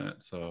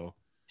component. So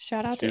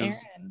shout out to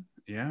Erin.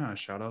 Yeah,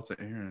 shout out to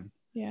Erin.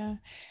 Yeah,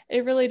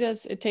 it really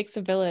does. It takes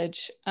a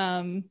village.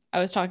 I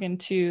was talking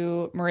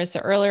to Marissa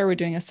earlier. We're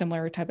doing a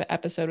similar type of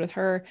episode with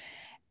her.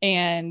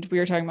 And we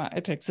were talking about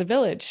it takes a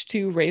village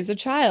to raise a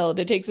child.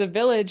 It takes a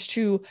village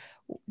to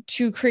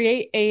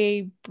create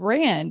a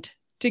brand,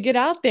 to get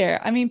out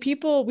there. I mean,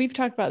 we've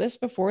talked about this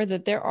before,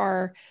 that there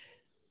are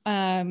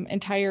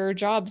entire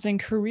jobs and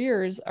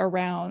careers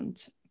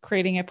around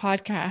creating a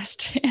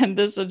podcast. And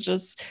this is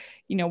just,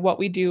 what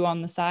we do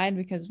on the side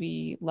because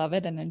we love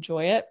it and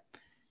enjoy it.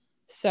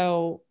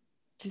 So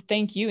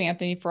thank you,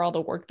 Anthony, for all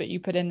the work that you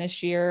put in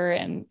this year,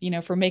 and,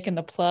 for making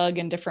the plug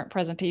and different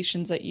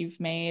presentations that you've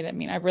made. I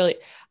mean,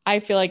 I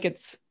feel like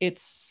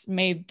it's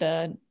made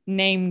the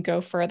name go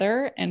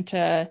further and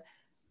to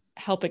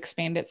help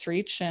expand its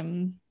reach.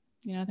 And,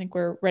 I think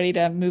we're ready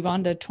to move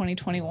on to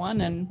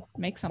 2021 and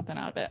make something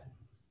out of it.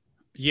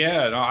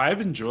 Yeah, no, I've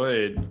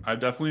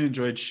definitely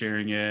enjoyed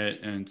sharing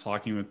it and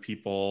talking with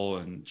people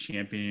and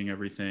championing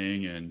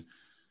everything. And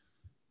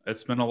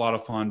it's been a lot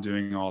of fun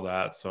doing all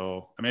that.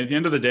 So, I mean, at the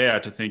end of the day, I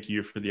have to thank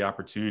you for the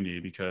opportunity,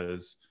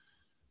 because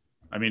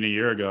I mean, a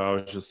year ago,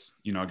 I was just,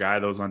 a guy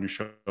that was on your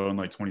show in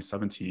like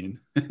 2017.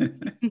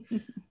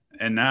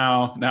 And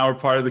now we're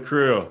part of the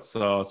crew.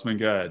 So it's been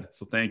good.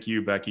 So thank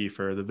you, Becky,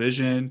 for the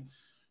vision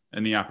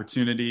and the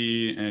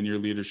opportunity and your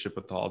leadership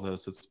with all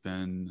this. It's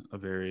been a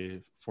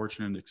very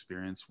fortunate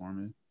experience for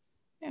me.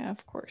 Yeah,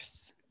 of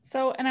course.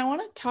 So, and I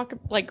want to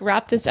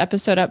wrap this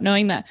episode up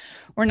knowing that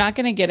we're not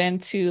going to get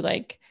into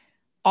like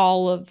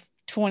all of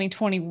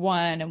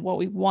 2021 and what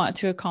we want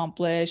to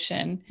accomplish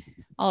and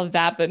all of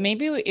that, but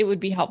maybe it would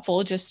be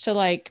helpful just to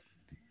like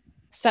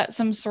set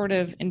some sort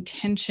of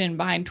intention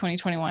behind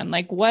 2021.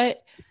 Like,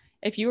 what,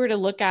 if you were to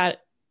look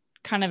at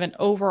kind of an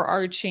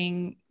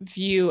overarching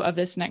view of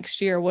this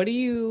next year, what do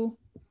you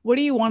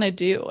want to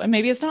do? And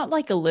maybe it's not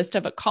like a list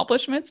of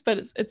accomplishments, but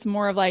it's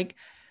more of like,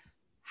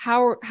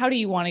 how do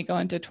you want to go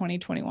into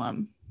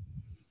 2021?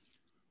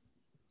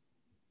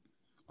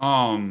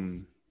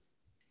 Um,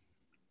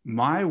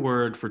 my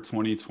word for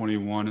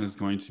 2021 is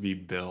going to be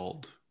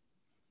build.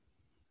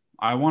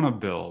 I want to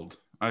build.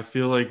 I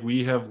feel like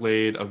we have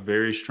laid a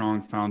very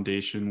strong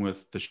foundation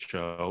with the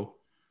show.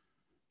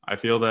 I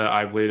feel that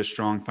I've laid a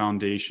strong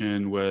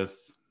foundation with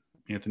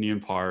Anthony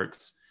and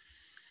Parks,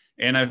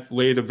 and I've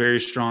laid a very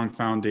strong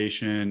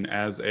foundation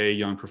as a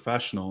young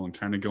professional, and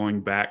kind of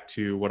going back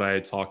to what I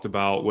had talked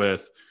about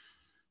with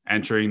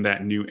entering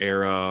that new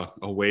era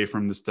away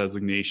from this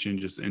designation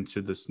just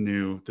into this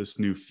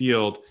new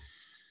field.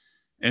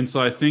 And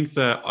so I think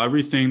that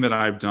everything that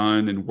I've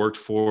done and worked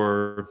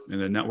for, and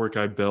the network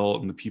I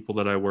built, and the people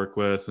that I work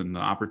with, and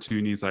the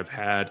opportunities I've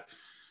had,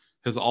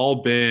 has all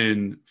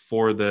been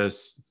for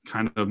this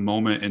kind of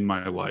moment in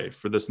my life,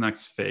 for this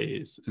next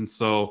phase. And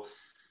so,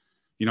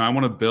 I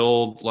want to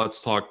build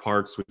Let's Talk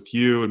Parks with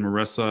you and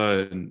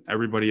Marissa and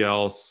everybody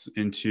else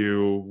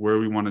into where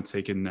we want to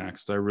take it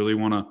next. I really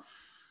want to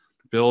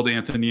build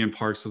Anthony and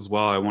Parks as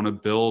well. I want to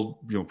build,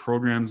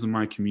 programs in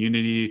my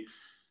community.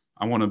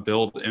 I want to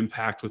build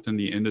impact within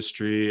the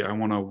industry. I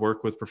want to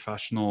work with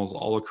professionals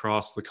all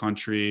across the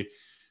country.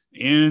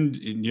 And,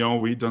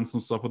 we've done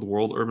some stuff with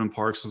World Urban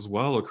Parks as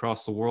well,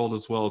 across the world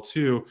as well,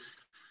 too,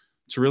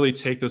 to really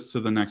take this to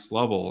the next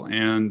level.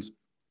 And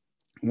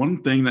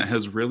one thing that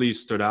has really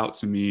stood out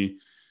to me,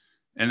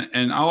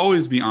 and I'll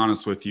always be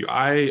honest with you,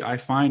 I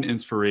find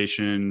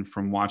inspiration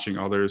from watching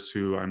others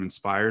who I'm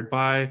inspired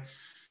by.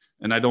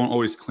 And I don't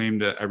always claim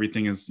that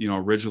everything is,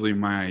 originally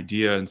my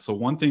idea. And so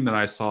one thing that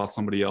I saw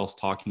somebody else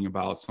talking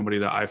about, somebody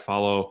that I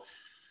follow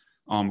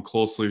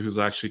closely, who's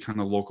actually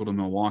kind of local to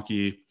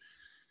Milwaukee,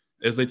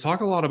 is they talk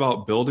a lot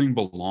about building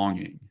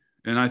belonging.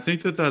 And I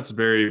think that that's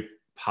very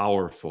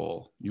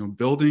powerful,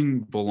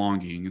 building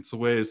belonging. It's a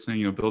way of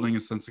saying, building a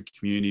sense of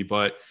community.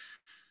 But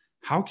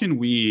how can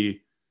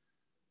we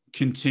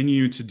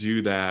continue to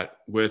do that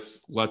with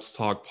Let's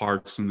Talk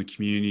Parks and the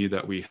community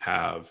that we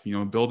have,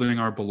 building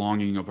our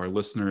belonging of our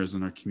listeners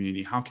and our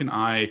community? How can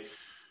I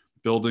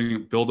build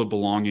a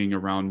belonging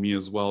around me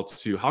as well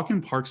too? How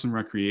can Parks and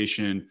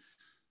Recreation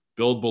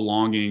build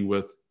belonging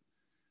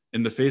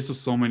in the face of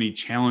so many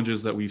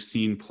challenges that we've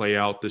seen play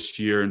out this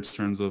year in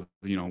terms of,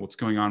 what's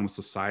going on with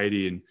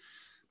society and,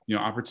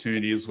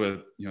 opportunities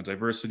with,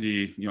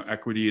 diversity,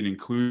 equity and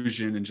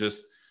inclusion, and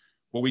just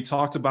what we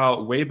talked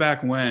about way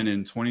back when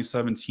in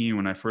 2017,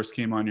 when I first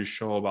came on your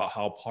show, about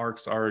how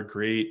parks are a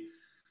great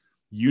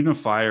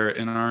unifier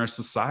in our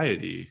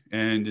society.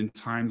 And in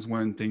times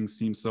when things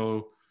seem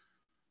so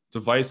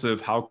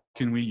divisive, how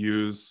can we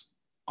use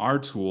our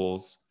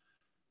tools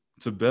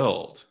to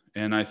build?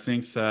 And I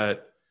think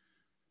that,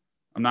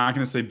 I'm not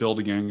going to say build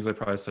again, because I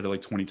probably said it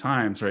like 20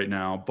 times right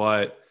now,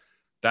 but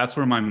that's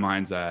where my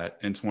mind's at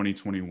in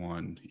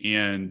 2021.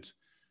 And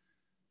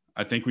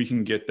I think we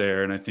can get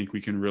there, and I think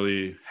we can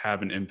really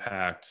have an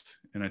impact,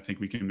 and I think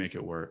we can make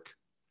it work.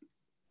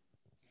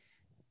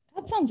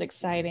 That sounds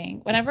exciting.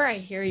 Whenever I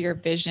hear your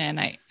vision,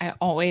 I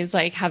always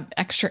have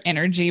extra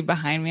energy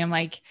behind me. I'm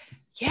like,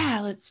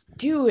 yeah, let's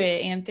do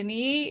it,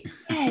 Anthony.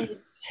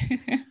 Yes.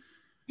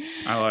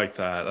 I like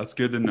that. That's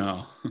good to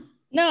know.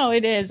 No,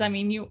 it is. I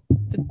mean,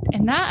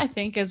 and that I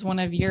think is one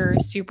of your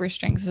super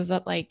strengths, is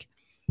that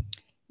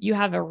you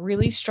have a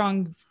really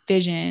strong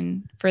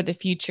vision for the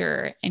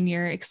future and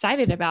you're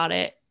excited about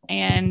it.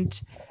 And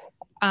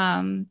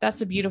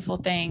that's a beautiful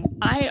thing.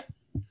 I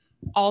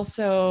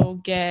also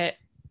get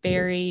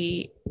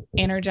very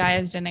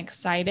energized and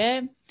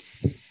excited.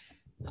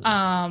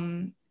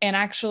 And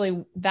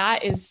actually,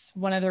 that is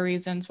one of the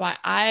reasons why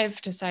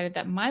I've decided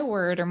that my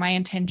word, or my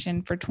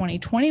intention for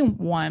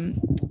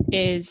 2021,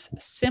 is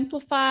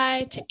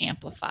simplify to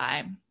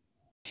amplify.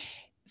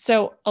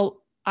 So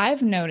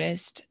I've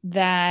noticed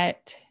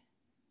that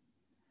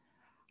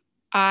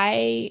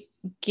I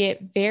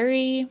get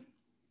very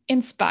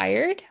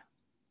inspired,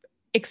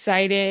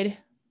 excited,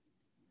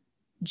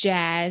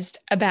 jazzed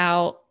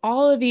about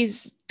all of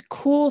these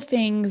cool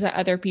things that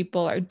other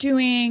people are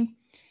doing,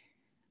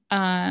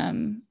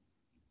 and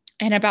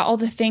about all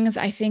the things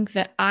I think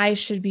that I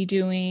should be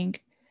doing.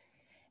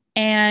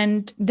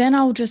 And then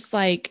I'll just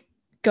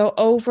go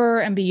over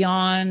and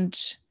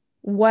beyond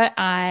what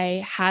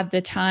I have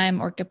the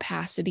time or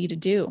capacity to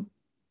do.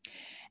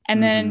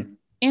 And then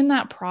in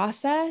that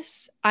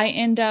process, I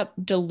end up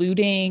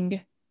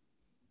diluting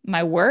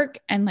my work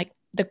and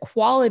the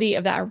quality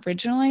of that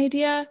original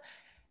idea,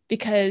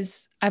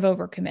 because I've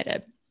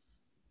overcommitted.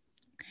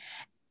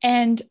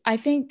 And I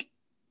think,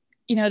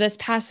 this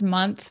past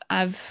month,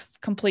 I've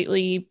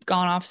completely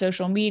gone off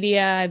social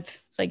media.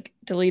 I've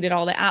deleted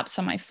all the apps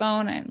on my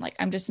phone, and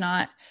I'm just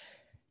not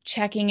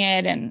checking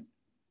it. And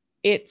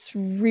it's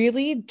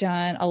really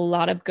done a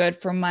lot of good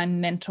for my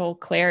mental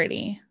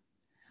clarity.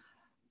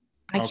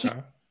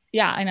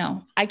 Yeah, I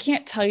know. I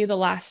can't tell you the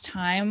last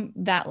time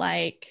that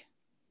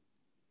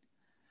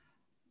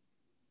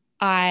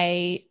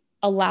I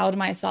allowed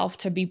myself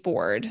to be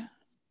bored.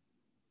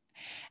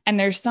 And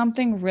there's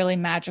something really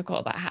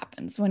magical that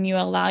happens when you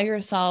allow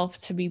yourself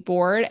to be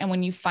bored, and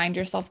when you find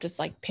yourself just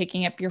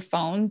picking up your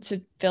phone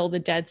to fill the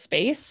dead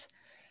space.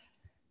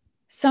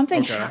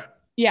 Something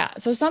Yeah.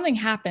 So something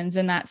happens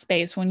in that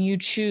space when you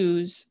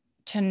choose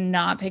to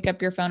not pick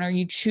up your phone, or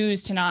you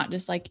choose to not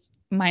just like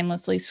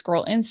mindlessly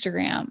scroll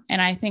Instagram.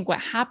 And I think what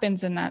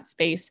happens in that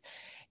space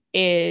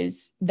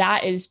is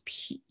that is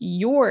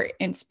your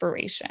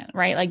inspiration,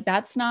 right? Like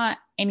that's not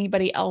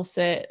anybody else,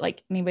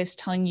 like anybody's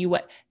telling you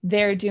what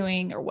they're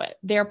doing or what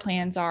their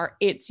plans are.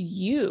 It's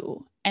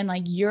you and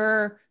like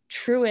your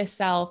truest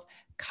self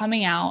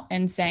coming out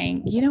and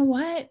saying, you know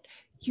what?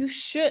 You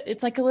should,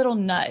 it's like a little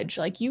nudge.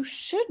 Like you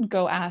should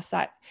go ask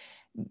that,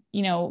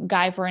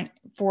 guy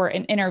for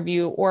an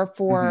interview, or Mm-hmm.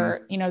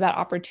 for, that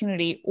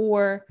opportunity,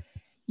 or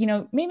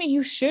maybe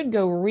you should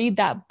go read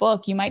that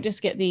book. You might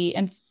just get the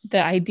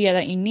idea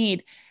that you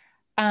need.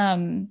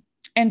 um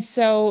and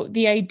so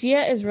the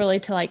idea is really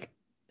to like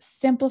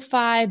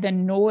simplify the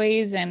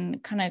noise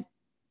and kind of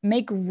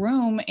make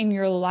room in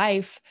your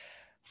life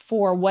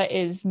for what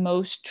is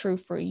most true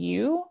for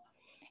you.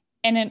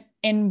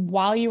 And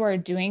while you are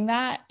doing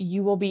that,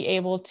 you will be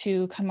able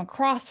to come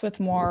across with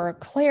more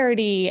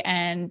clarity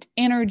and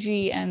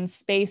energy and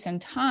space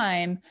and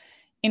time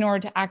in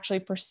order to actually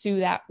pursue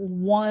that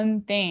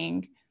one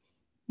thing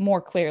more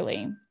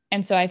clearly.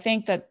 And so I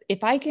think that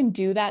if I can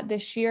do that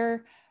this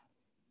year,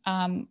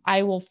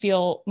 I will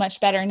feel much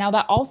better. Now,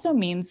 that also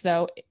means,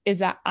 though, is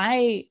that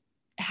I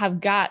have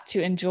got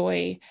to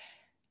enjoy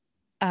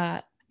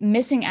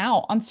missing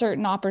out on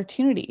certain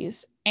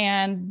opportunities.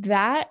 And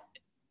that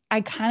I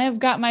kind of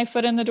got my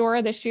foot in the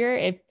door this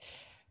year.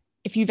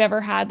 If you've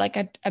ever had like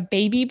a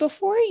baby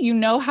before, you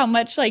know how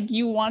much like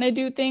you want to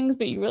do things,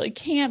 but you really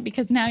can't,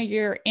 because now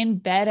you're in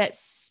bed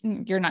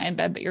you're not in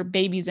bed, but your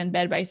baby's in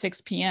bed by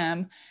 6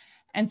 p.m.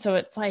 And so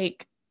it's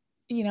like,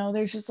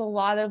 there's just a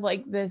lot of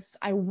like this,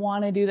 I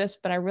want to do this,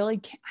 but I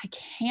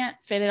can't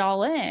fit it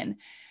all in.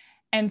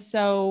 And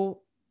so,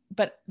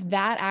 but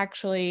that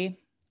actually,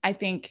 I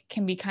think,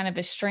 can be kind of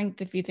a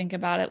strength if you think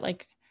about it.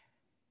 Like,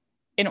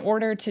 in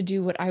order to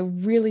do what I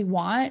really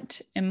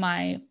want in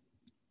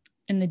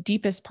the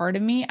deepest part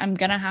of me, I'm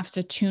going to have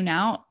to tune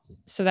out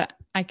so that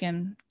I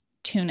can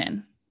tune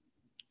in.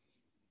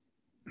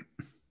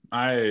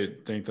 I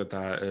think that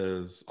that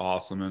is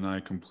awesome, and I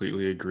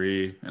completely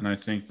agree. And I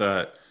think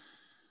that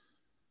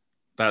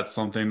that's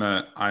something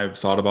that I've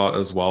thought about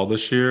as well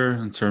this year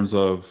in terms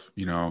of,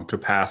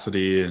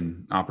 capacity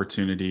and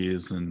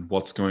opportunities and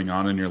what's going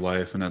on in your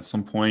life. And at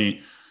some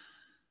point,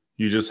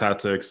 you just have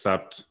to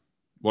accept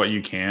what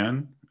you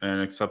can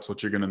and accept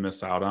what you're going to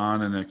miss out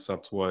on and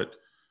accept what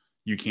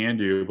you can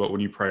do. But when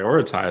you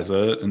prioritize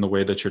it in the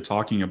way that you're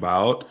talking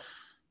about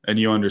and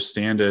you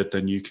understand it,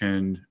 then you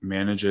can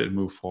manage it and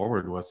move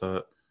forward with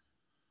it.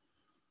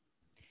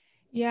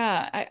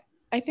 Yeah,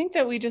 I think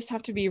that we just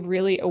have to be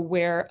really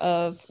aware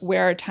of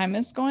where our time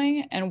is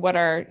going and what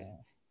our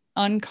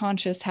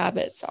unconscious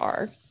habits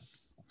are.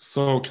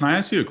 So, can I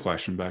ask you a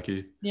question,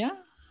 Becky? Yeah.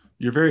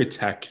 You're very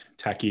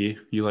techy.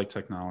 You like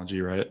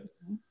technology, right?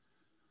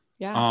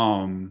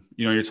 Yeah.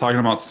 You're talking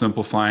about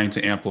simplifying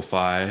to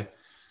amplify.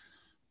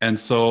 And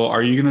so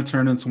are you going to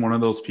turn into one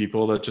of those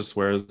people that just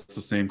wears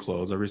the same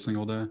clothes every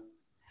single day?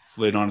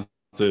 So they don't have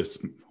to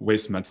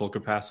waste mental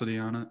capacity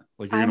on it?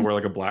 Like you're going to I'm wear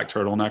like a black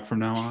turtleneck from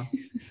now on?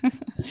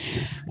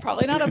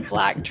 probably not a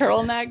black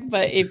turtleneck,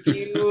 but if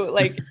you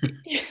like,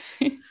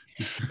 if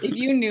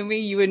you knew me,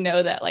 you would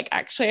know that like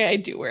actually I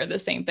do wear the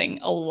same thing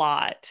a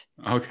lot.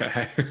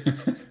 Okay.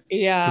 Because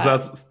Yeah.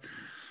 that's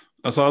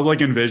what I was like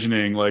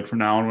envisioning. Like from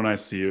now on, when I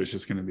see you, it's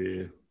just going to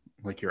be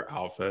like your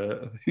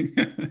outfit.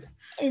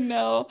 I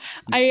know.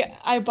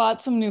 I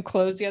bought some new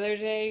clothes the other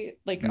day,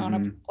 like on a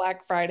Hmm.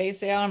 Black Friday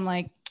sale. I'm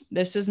like,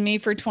 this is me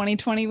for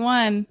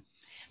 2021.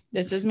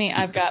 This is me.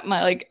 I've got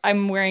my like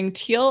I'm wearing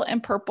teal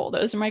and purple.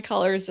 Those are my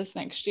colors this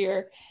next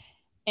year.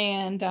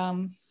 And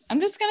I'm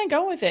just gonna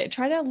go with it.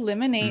 Try to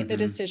eliminate the Hmm.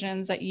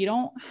 decisions that you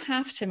don't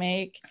have to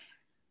make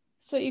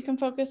so that you can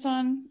focus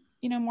on,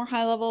 more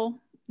high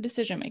level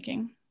decision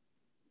making.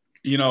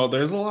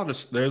 There's a lot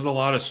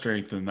of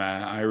strength in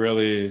that. I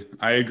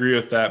agree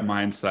with that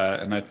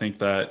mindset. And I think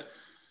that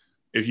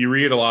if you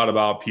read a lot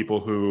about people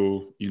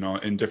who,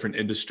 in different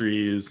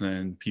industries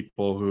and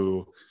people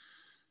who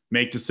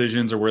make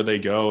decisions or where they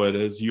go, it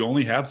is you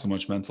only have so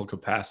much mental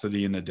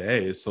capacity in a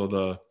day. So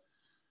the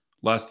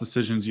less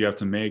decisions you have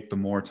to make, the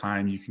more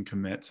time you can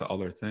commit to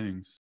other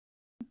things.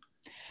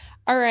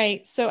 All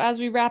right. So as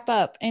we wrap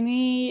up,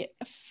 any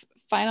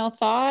final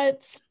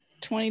thoughts?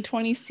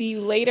 2020, see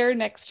you later.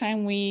 Next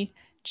time we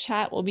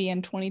chat will be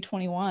in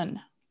 2021.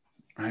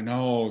 I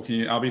know.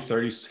 I'll be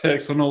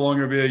 36. I'll no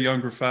longer be a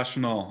young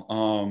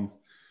professional.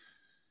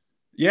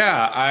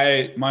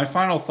 Yeah, my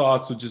final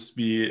thoughts would just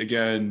be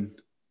again,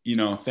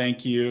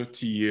 thank you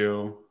to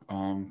you.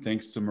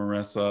 Thanks to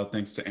Marissa,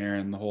 thanks to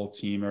Aaron, the whole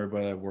team,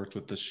 everybody I've worked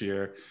with this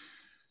year.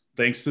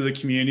 Thanks to the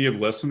community of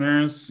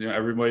listeners.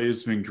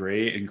 Everybody's been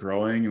great and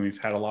growing, and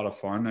we've had a lot of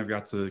fun. I've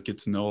got to get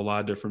to know a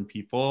lot of different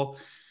people.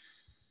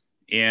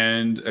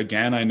 And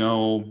again, I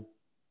know,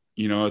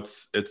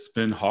 it's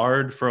been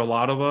hard for a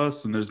lot of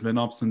us, and there's been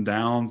ups and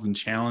downs and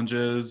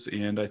challenges.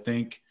 And I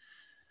think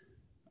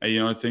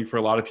I think for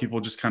a lot of people,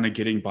 just kind of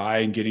getting by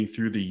and getting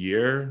through the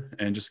year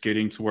and just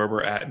getting to where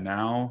we're at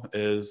now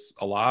is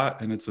a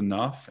lot, and it's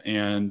enough.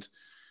 And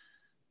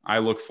I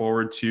look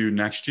forward to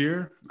next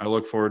year. I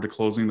look forward to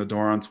closing the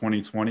door on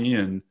 2020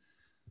 and,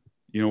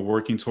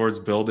 working towards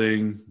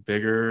building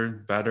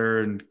bigger,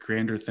 better, and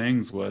grander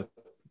things with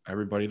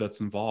everybody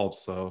that's involved.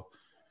 So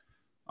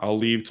I'll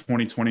leave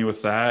 2020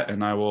 with that,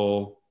 and I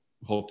will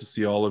hope to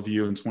see all of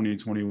you in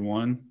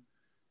 2021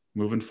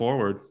 moving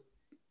forward.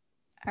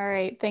 All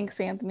right. Thanks,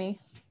 Anthony.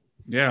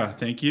 Yeah,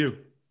 thank you.